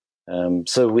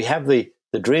 So we have the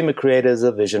dreamer creator as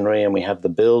a visionary, and we have the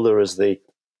builder as the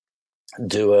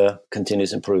doer,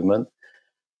 continuous improvement.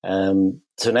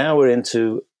 So now we're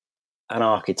into an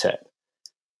architect.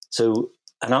 So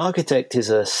an architect is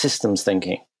a systems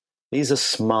thinking. These are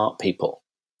smart people.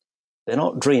 They're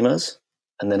not dreamers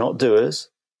and they're not doers,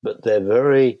 but they're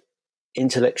very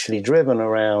intellectually driven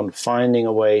around finding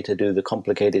a way to do the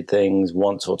complicated things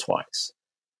once or twice.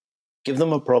 Give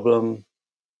them a problem,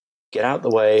 get out the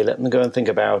way, let them go and think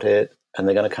about it, and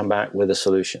they're going to come back with a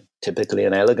solution, typically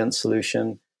an elegant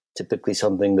solution, typically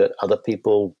something that other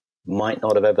people might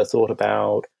not have ever thought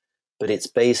about, but it's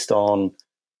based on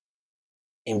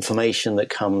information that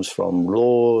comes from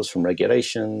laws, from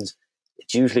regulations.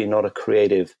 It's usually not a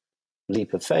creative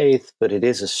leap of faith, but it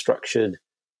is a structured,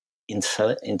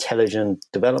 intelligent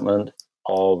development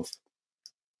of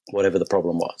whatever the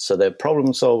problem was. So they're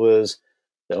problem solvers.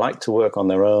 They like to work on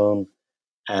their own,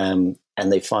 and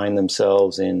they find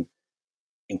themselves in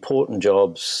important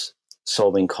jobs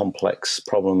solving complex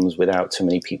problems without too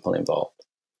many people involved.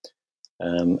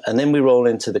 And then we roll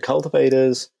into the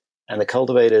cultivators, and the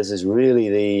cultivators is really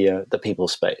the people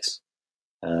space.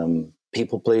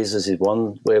 People pleasers is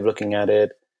one way of looking at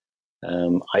it.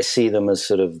 I see them as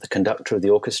sort of the conductor of the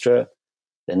orchestra.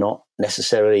 They're not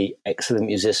necessarily excellent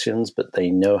musicians, but they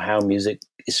know how music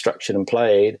is structured and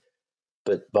played.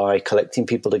 But by collecting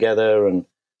people together and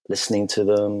listening to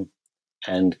them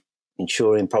and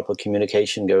ensuring proper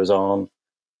communication goes on,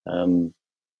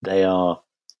 they are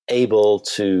able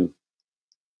to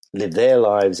live their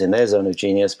lives in their zone of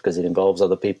genius because it involves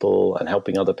other people and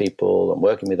helping other people and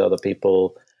working with other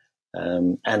people.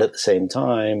 And at the same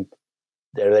time,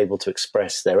 they're able to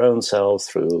express their own selves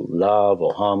through love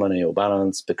or harmony or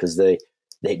balance because they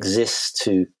exist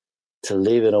to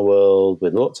live in a world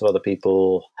with lots of other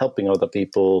people, helping other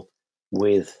people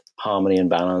with harmony and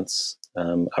balance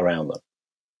around them.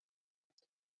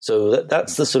 So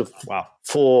that's the sort of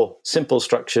four simple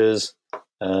structures,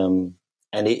 and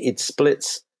it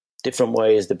splits different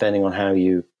ways depending on how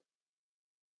you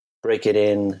break it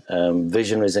in.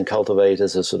 Visionaries and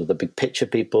cultivators are sort of the big picture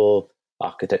people.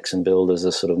 Architects and builders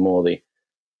are sort of more the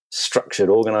structured,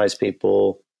 organized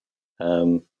people.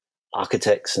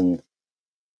 Architects and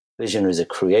visionaries are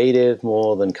creative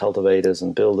more than cultivators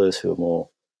and builders who are more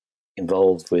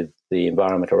involved with the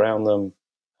environment around them.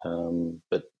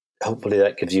 But hopefully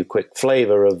that gives you a quick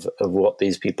flavor of what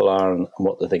these people are and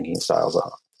what the thinking styles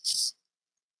are.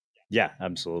 Yeah,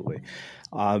 absolutely.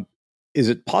 Is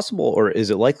it possible, or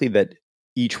is it likely that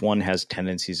each one has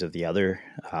tendencies of the other?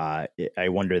 I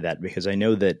wonder that because I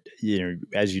know that,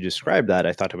 as you described that,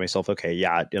 I thought to myself, okay,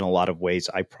 yeah, in a lot of ways,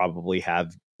 I probably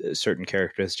have certain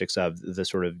characteristics of the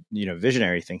sort of,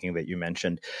 visionary thinking that you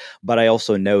mentioned. But I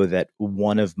also know that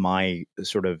one of my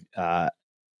sort of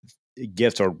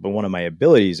gifts or one of my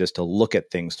abilities is to look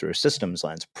at things through a systems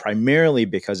lens, primarily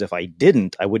because if I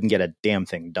didn't, I wouldn't get a damn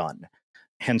thing done.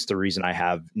 Hence the reason I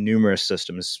have numerous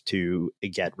systems to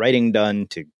get writing done,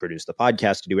 to produce the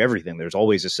podcast, to do everything. There's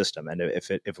always a system. And if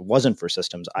it wasn't for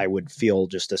systems, I would feel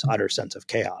just this utter sense of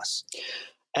chaos.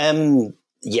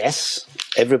 Yes,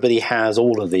 everybody has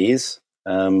all of these.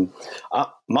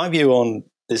 My view on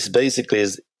this basically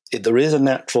is there is a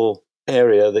natural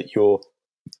area that you're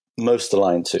most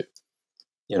aligned to.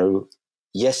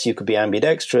 Yes, you could be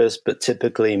ambidextrous, but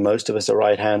typically most of us are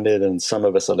right-handed and some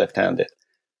of us are left-handed.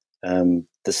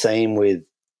 The same with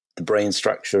the brain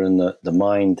structure and the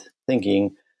mind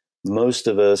thinking. Most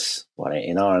of us,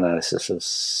 in our analysis of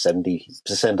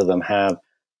 70% of them have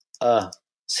a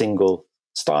single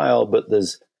style, but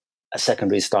there's a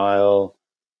secondary style.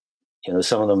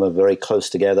 Some of them are very close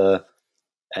together.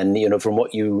 And, from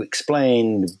what you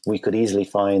explained, we could easily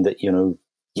find that,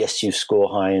 yes, you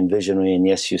score high in visionary and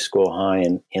yes, you score high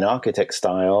in architect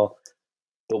style.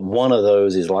 But one of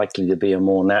those is likely to be a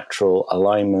more natural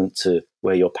alignment to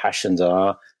where your passions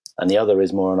are, and the other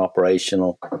is more an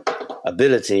operational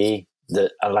ability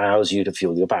that allows you to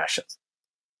fuel your passion.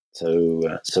 So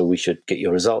we should get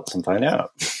your results and find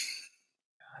out.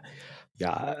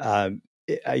 Yeah.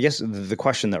 I guess the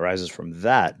question that rises from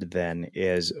that then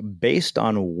is, based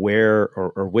on where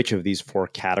or which of these four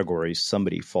categories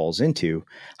somebody falls into,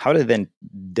 how do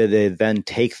they then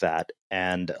take that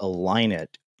and align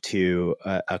it to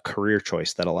a career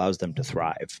choice that allows them to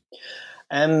thrive?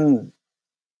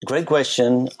 Great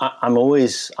question. I'm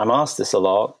asked this a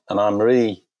lot, and I'm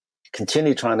really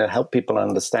continue trying to help people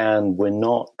understand we're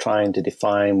not trying to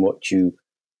define what you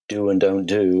do and don't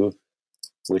do.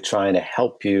 We're trying to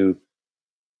help you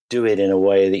do it in a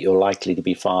way that you're likely to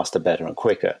be faster, better, and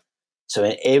quicker. So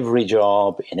in every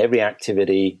job, in every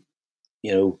activity,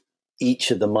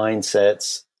 each of the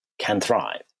mindsets can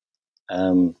thrive.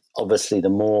 Obviously, the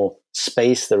more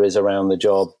space there is around the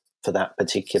job for that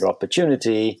particular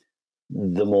opportunity,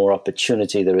 the more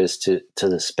opportunity there is to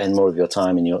spend more of your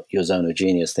time in your zone of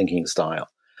genius thinking style.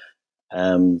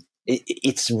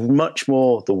 It's much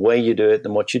more the way you do it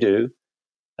than what you do.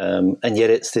 And yet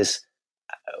it's this,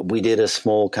 we did a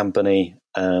small company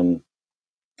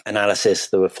analysis.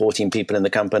 There were 14 people in the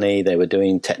company. They were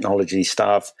doing technology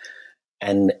stuff,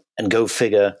 and go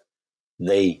figure,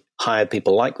 they hired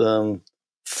people like them.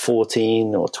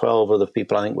 14 or 12 of the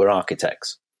people, I think, were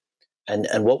architects.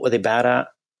 And what were they bad at?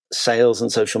 Sales and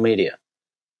social media.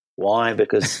 Why?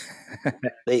 Because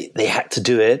they had to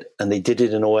do it, and they did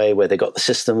it in a way where they got the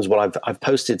systems. Well, I've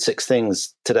posted 6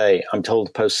 things today. I'm told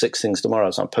to post 6 things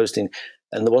tomorrow. So I'm posting,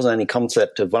 and there wasn't any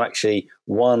concept of, well, actually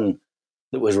one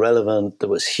that was relevant, that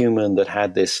was human, that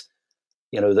had this,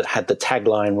 that had the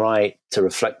tagline right to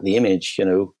reflect the image,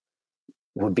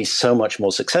 would be so much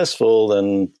more successful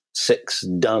than 6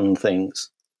 done things.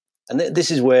 And this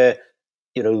is where,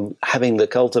 having the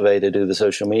cultivator do the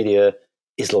social media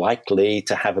is likely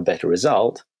to have a better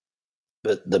result,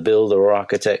 but the builder or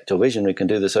architect or visionary can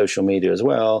do the social media as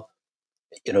well.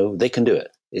 They can do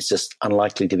it. It's just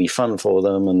unlikely to be fun for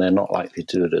them, and they're not likely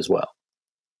to do it as well.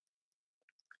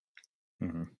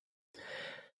 Mm-hmm.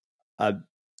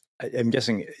 I'm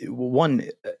guessing, one,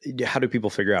 how do people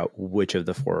figure out which of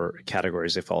the 4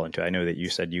 categories they fall into? I know that you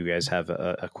said you guys have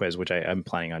a quiz, which I'm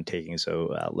planning on taking.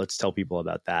 So let's tell people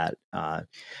about that. I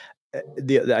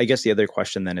guess the other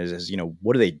question then is,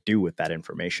 what do they do with that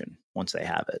information once they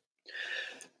have it?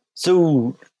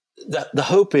 So the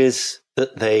hope is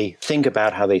that they think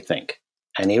about how they think.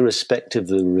 And irrespective of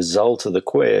the result of the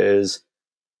quiz,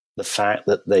 the fact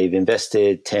that they've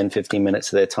invested 10, 15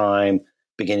 minutes of their time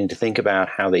beginning to think about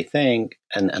how they think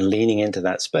and leaning into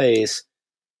that space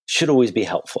should always be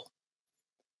helpful.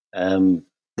 The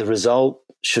result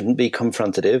shouldn't be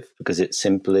confrontative, because it's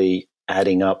simply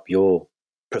adding up your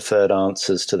preferred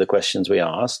answers to the questions we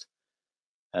asked,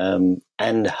 and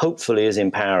hopefully is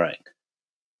empowering.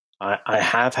 I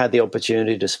have had the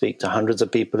opportunity to speak to hundreds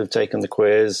of people who've taken the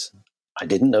quiz. I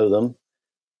didn't know them,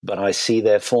 but I see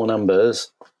their 4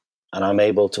 numbers, and I'm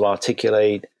able to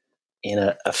articulate in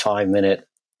a 5-minute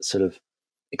sort of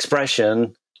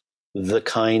expression the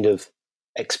kind of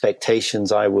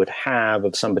expectations I would have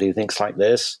of somebody who thinks like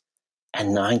this.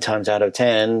 And 9 times out of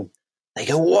 10, they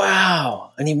go,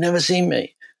 wow, and you've never seen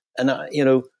me. And,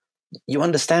 you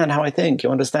understand how I think.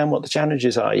 You understand what the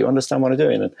challenges are. You understand what I'm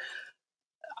doing. And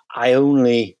I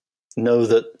only know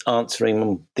that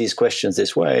answering these questions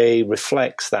this way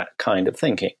reflects that kind of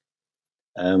thinking.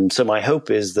 So my hope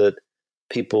is that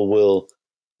people will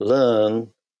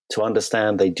learn to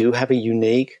understand they do have a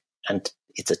unique, and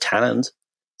it's a talent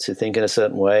to think in a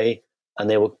certain way, and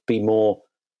they will be more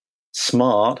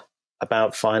smart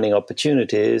about finding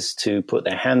opportunities to put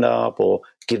their hand up or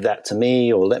give that to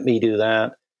me or let me do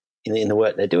that in the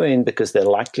work they're doing, because they're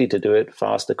likely to do it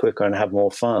faster, quicker, and have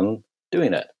more fun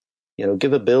doing it.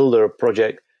 Give a builder a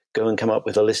project, go and come up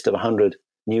with a list of 100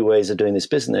 new ways of doing this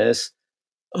business.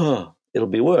 Oh, it'll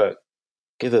be work.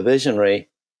 Give a visionary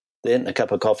then a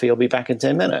cup of coffee, I'll be back in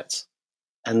 10 minutes.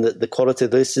 And the quality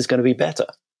of this is going to be better.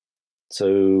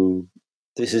 So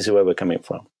this is where we're coming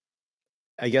from.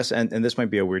 I guess, and this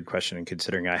might be a weird question,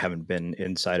 considering I haven't been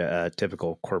inside a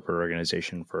typical corporate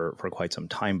organization for quite some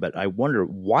time, but I wonder,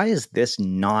 why is this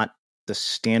not the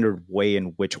standard way in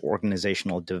which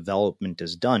organizational development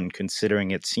is done,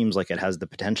 considering it seems like it has the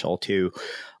potential to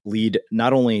lead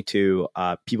not only to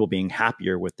people being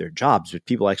happier with their jobs, but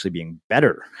people actually being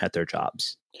better at their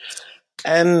jobs?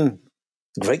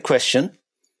 Great question.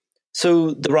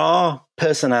 So there are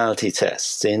personality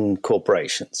tests in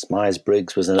corporations.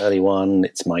 Myers-Briggs was an early one.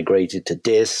 It's migrated to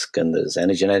DISC, and there's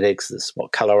energenetics. There's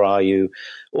what color are you?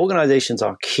 Organizations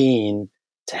are keen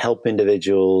to help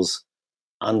individuals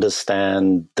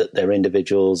understand that they're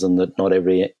individuals and that not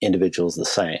every individual is the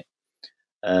same.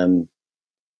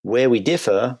 Where we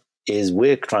differ is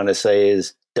we're trying to say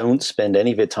is don't spend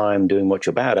any of your time doing what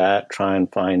you're bad at. Try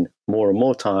and find more and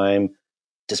more time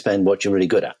to spend what you're really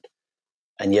good at.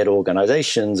 And yet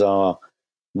organizations are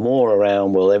more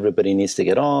around, well, everybody needs to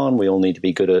get on. We all need to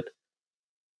be good at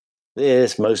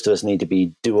this. Most of us need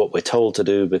to do what we're told to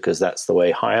do because that's the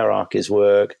way hierarchies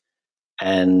work.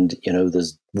 And,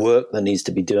 there's work that needs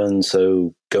to be done,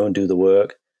 so go and do the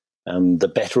work.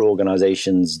 The better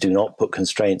organizations do not put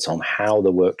constraints on how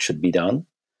the work should be done,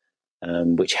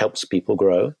 which helps people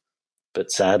grow.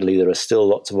 But sadly, there are still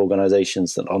lots of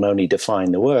organizations that not only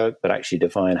define the work, but actually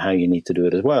define how you need to do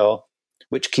it as well,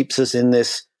 which keeps us in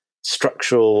this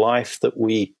structural life that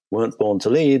we weren't born to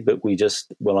lead, but we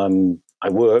just, I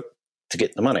work to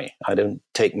get the money. I don't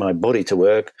take my body to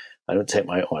work. I take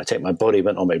my body,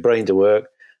 but not my brain to work.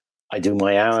 I do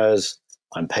my hours.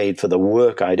 I'm paid for the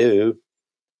work I do.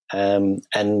 And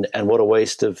what a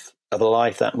waste of a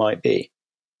life that might be.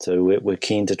 So we're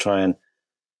keen to try and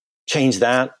change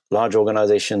that. Large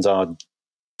organizations are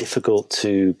difficult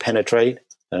to penetrate.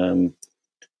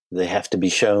 They have to be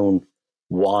shown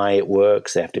why it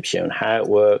works. They have to be shown how it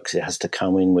works. It has to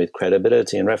come in with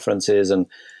credibility and references. And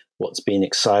what's been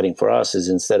exciting for us is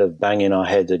instead of banging our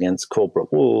heads against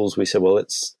corporate walls, we said, well,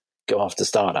 let's go after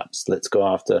startups. Let's go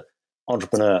after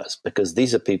entrepreneurs, because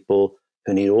these are people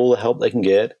who need all the help they can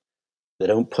get. They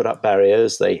don't put up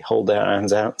barriers. They hold their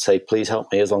hands out and say, please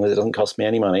help me, as long as it doesn't cost me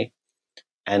any money.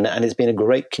 And it's been a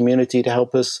great community to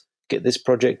help us get this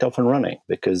project up and running,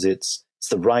 because it's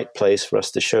the right place for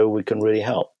us to show we can really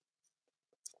help.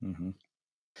 Mm-hmm.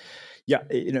 Yeah,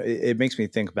 it makes me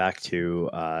think back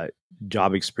to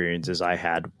job experiences I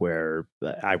had where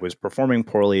I was performing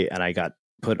poorly and I got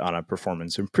put on a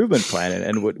performance improvement plan.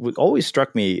 And what always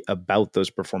struck me about those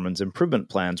performance improvement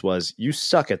plans was, you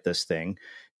suck at this thing,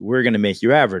 we're going to make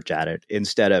you average at it,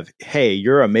 instead of, hey,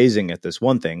 you're amazing at this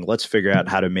one thing, let's figure out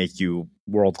how to make you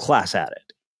world class at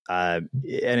it. And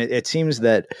it seems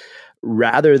that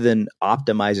rather than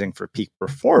optimizing for peak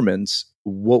performance,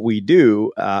 what we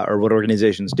do, or what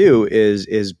organizations do,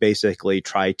 is basically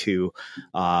try to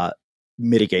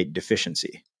mitigate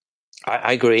deficiency.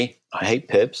 I agree. I hate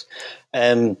PIPs.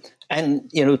 And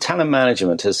talent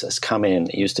management has come in.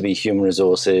 It used to be human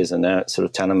resources, and now it's sort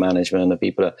of talent management. And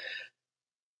people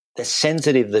they're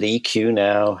sensitive that EQ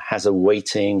now has a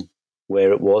weighting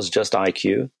where it was just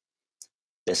IQ.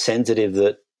 They're sensitive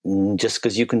that just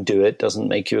because you can do it doesn't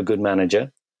make you a good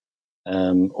manager.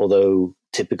 Although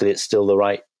typically it's still the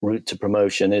right route to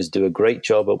promotion, is do a great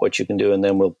job at what you can do, and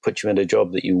then we'll put you in a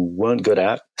job that you weren't good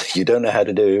at, you don't know how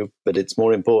to do, but it's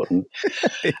more important.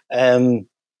 And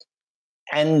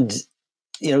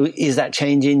is that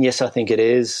changing? Yes, I think it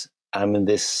is.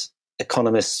 This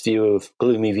economist's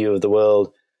gloomy view of the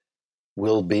world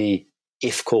will be,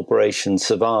 if corporations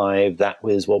survive, that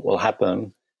is what will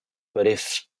happen. But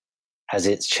if, as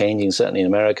it's changing, certainly in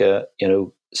America,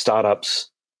 startups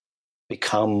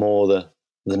become more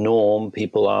the norm,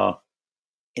 people are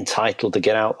entitled to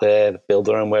get out there, build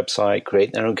their own website,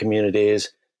 create their own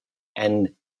communities, and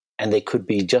they could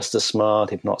be just as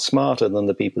smart, if not smarter, than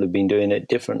the people who've been doing it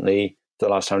differently for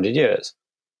the last 100 years.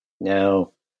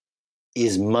 Now,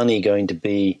 is money going to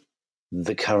be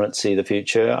the currency of the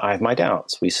future? I have my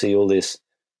doubts. We see all this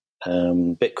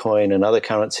Bitcoin and other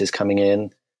currencies coming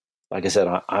in. Like I said,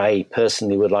 I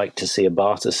personally would like to see a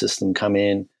barter system come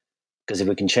in, because if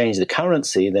we can change the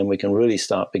currency, then we can really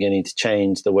start beginning to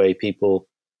change the way people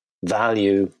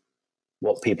value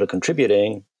what people are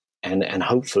contributing, and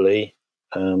hopefully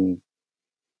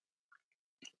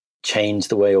change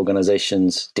the way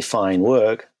organizations define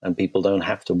work, and people don't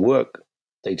have to work.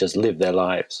 They just live their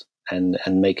lives and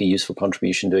make a useful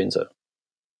contribution doing so.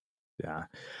 Yeah.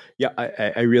 Yeah,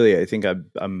 I think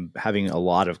I'm having a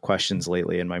lot of questions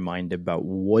lately in my mind about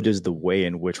what is the way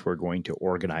in which we're going to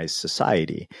organize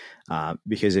society.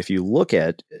 Because if you look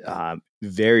at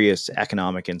various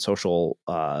economic and social,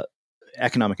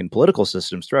 economic and political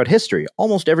systems throughout history,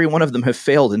 almost every one of them have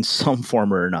failed in some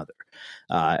form or another.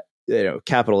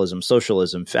 Capitalism,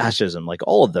 socialism, fascism, like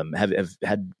all of them have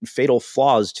had fatal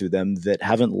flaws to them that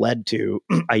haven't led to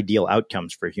ideal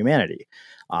outcomes for humanity.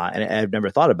 And I've never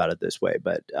thought about it this way,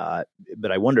 but I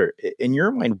wonder, in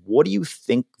your mind, what do you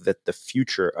think that the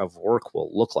future of work will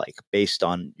look like based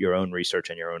on your own research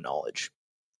and your own knowledge?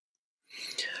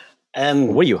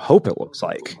 What do you hope it looks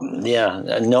like?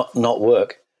 Yeah, not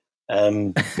work.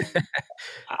 I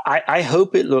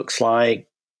hope it looks like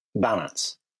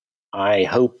balance. I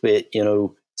hope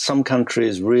some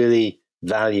countries really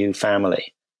value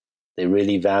family. They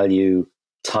really value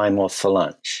time off for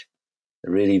lunch.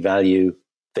 They really value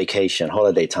vacation,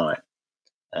 holiday time.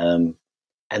 And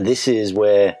this is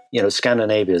where,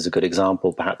 Scandinavia is a good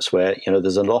example, perhaps, where,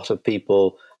 there's a lot of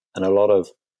people and a lot of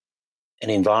an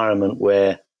environment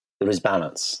where there is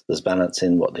balance. There's balance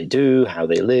in what they do, how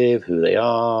they live, who they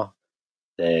are.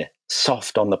 They're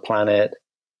soft on the planet.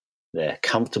 They're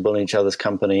comfortable in each other's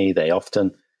company. They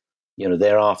often,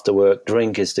 their after work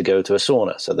drink is to go to a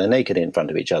sauna. So they're naked in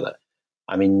front of each other.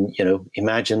 I mean,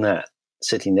 imagine that,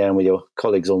 sitting down with your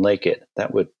colleagues all naked.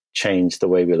 That would change the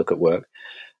way we look at work.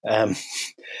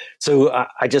 So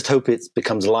I just hope it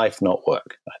becomes life, not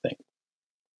work, I think.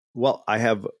 Well, I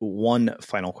have one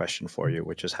final question for you,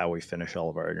 which is how we finish all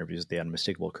of our interviews, the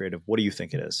unmistakable creative. What do you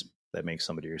think it is that makes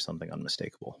somebody or something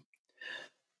unmistakable?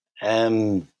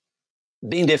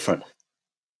 Being different.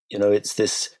 It's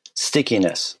this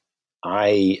stickiness.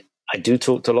 I do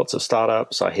talk to lots of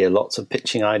startups. I hear lots of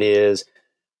pitching ideas.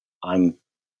 I'm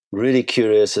really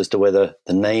curious as to whether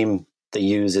the name they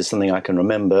use is something I can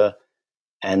remember,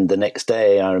 and the next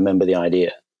day I remember the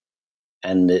idea.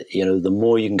 And, the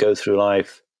more you can go through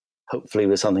life, hopefully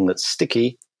with something that's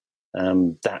sticky,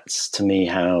 that's to me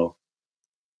how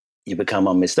you become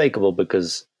unmistakable,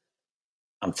 because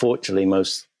unfortunately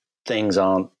most things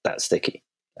aren't that sticky.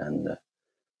 And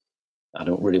I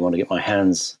don't really want to get my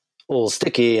hands all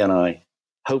sticky, and I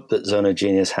hope that Zone of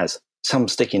Genius has some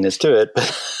stickiness to it,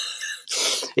 but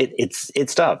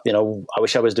it's tough. I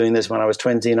wish I was doing this when I was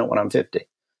 20, not when I'm 50.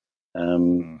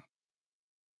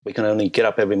 We can only get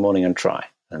up every morning and try,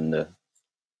 and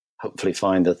hopefully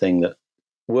find the thing that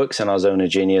works in our zone of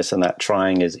genius, and that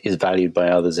trying is valued by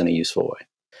others in a useful way.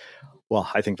 Well,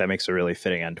 I think that makes a really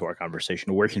fitting end to our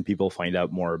conversation. Where can people find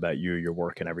out more about you, your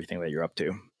work, and everything that you're up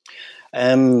to?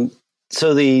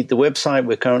 So the website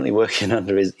we're currently working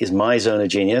under is My Zone of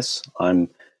Genius. I'm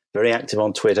very active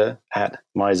on Twitter at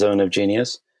My Zone of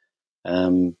Genius.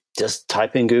 Just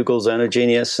type in Google Zone of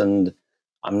Genius, and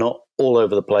I'm not all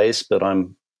over the place, but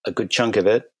I'm a good chunk of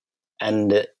it.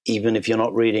 And even if you're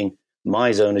not reading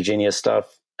My Zone of Genius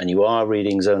stuff and you are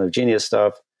reading Zone of Genius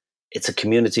stuff, it's a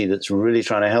community that's really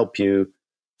trying to help you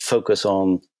focus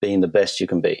on being the best you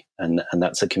can be. And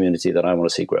that's a community that I want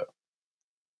to see grow.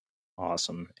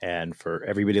 Awesome. And for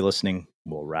everybody listening,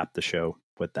 we'll wrap the show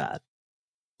with that.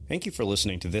 Thank you for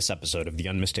listening to this episode of the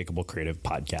Unmistakable Creative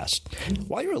Podcast.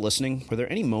 While you were listening, were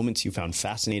there any moments you found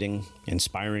fascinating,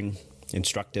 inspiring,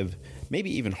 instructive,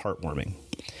 maybe even heartwarming?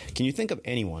 Can you think of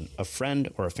anyone, a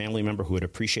friend or a family member who would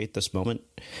appreciate this moment?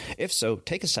 If so,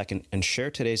 take a second and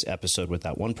share today's episode with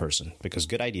that one person, because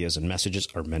good ideas and messages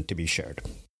are meant to be shared.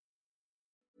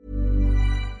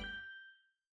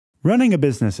 Running a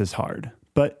business is hard,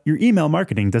 but your email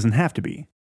marketing doesn't have to be.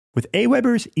 With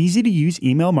Aweber's easy-to-use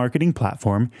email marketing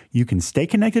platform, you can stay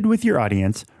connected with your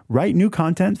audience, write new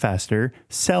content faster,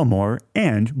 sell more,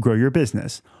 and grow your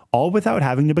business, all without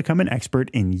having to become an expert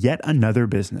in yet another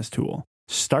business tool.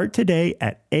 Start today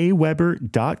at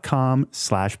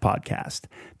aweber.com/podcast.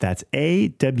 That's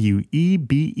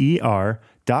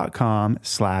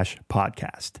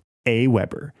AWEBER.com/podcast.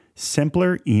 Aweber,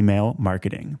 simpler email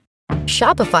marketing.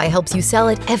 Shopify helps you sell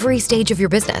at every stage of your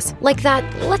business. Like that,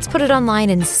 let's put it online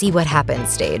and see what happens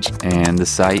stage. And the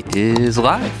site is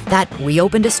live. That we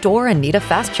opened a store and need a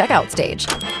fast checkout stage.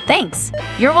 Thanks.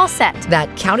 You're all set.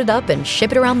 That count it up and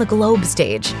ship it around the globe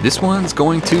stage. This one's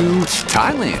going to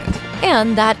Thailand.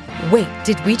 And that, wait,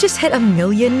 did we just hit 1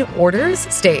 million orders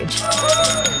stage?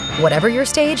 Whatever your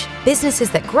stage, businesses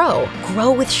that grow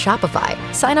with Shopify.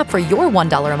 Sign up for your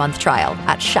 $1 a month trial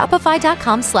at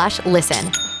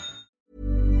shopify.com/listen.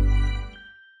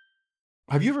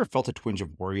 Have you ever felt a twinge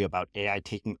of worry about AI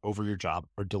taking over your job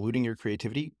or diluting your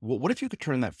creativity? Well, what if you could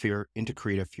turn that fear into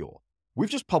creative fuel? We've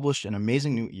just published an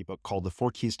amazing new ebook called The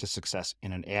 4 Keys to Success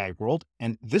in an AI World,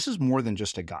 and this is more than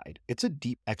just a guide. It's a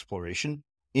deep exploration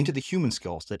into the human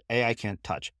skills that AI can't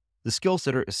touch, the skills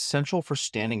that are essential for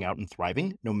standing out and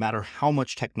thriving, no matter how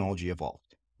much technology evolves.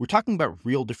 We're talking about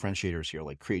real differentiators here,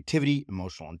 like creativity,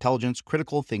 emotional intelligence,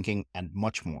 critical thinking, and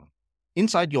much more.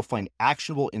 Inside, you'll find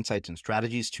actionable insights and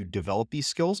strategies to develop these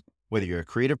skills, whether you're a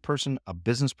creative person, a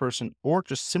business person, or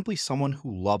just simply someone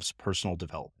who loves personal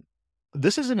development.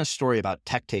 This isn't a story about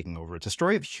tech taking over. It's a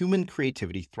story of human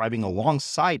creativity thriving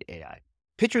alongside AI.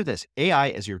 Picture this, AI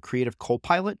as your creative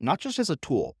co-pilot, not just as a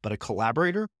tool, but a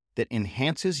collaborator that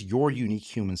enhances your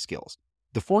unique human skills.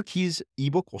 The 4 Keys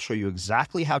ebook will show you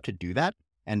exactly how to do that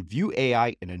and view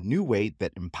AI in a new way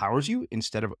that empowers you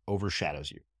instead of overshadows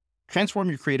you. Transform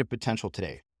your creative potential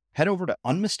today. Head over to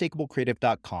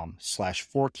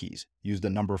unmistakablecreative.com/4keys. Use the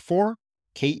number 4,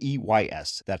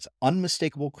 KEYS. That's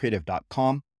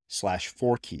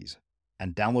unmistakablecreative.com/4keys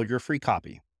and download your free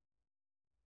copy.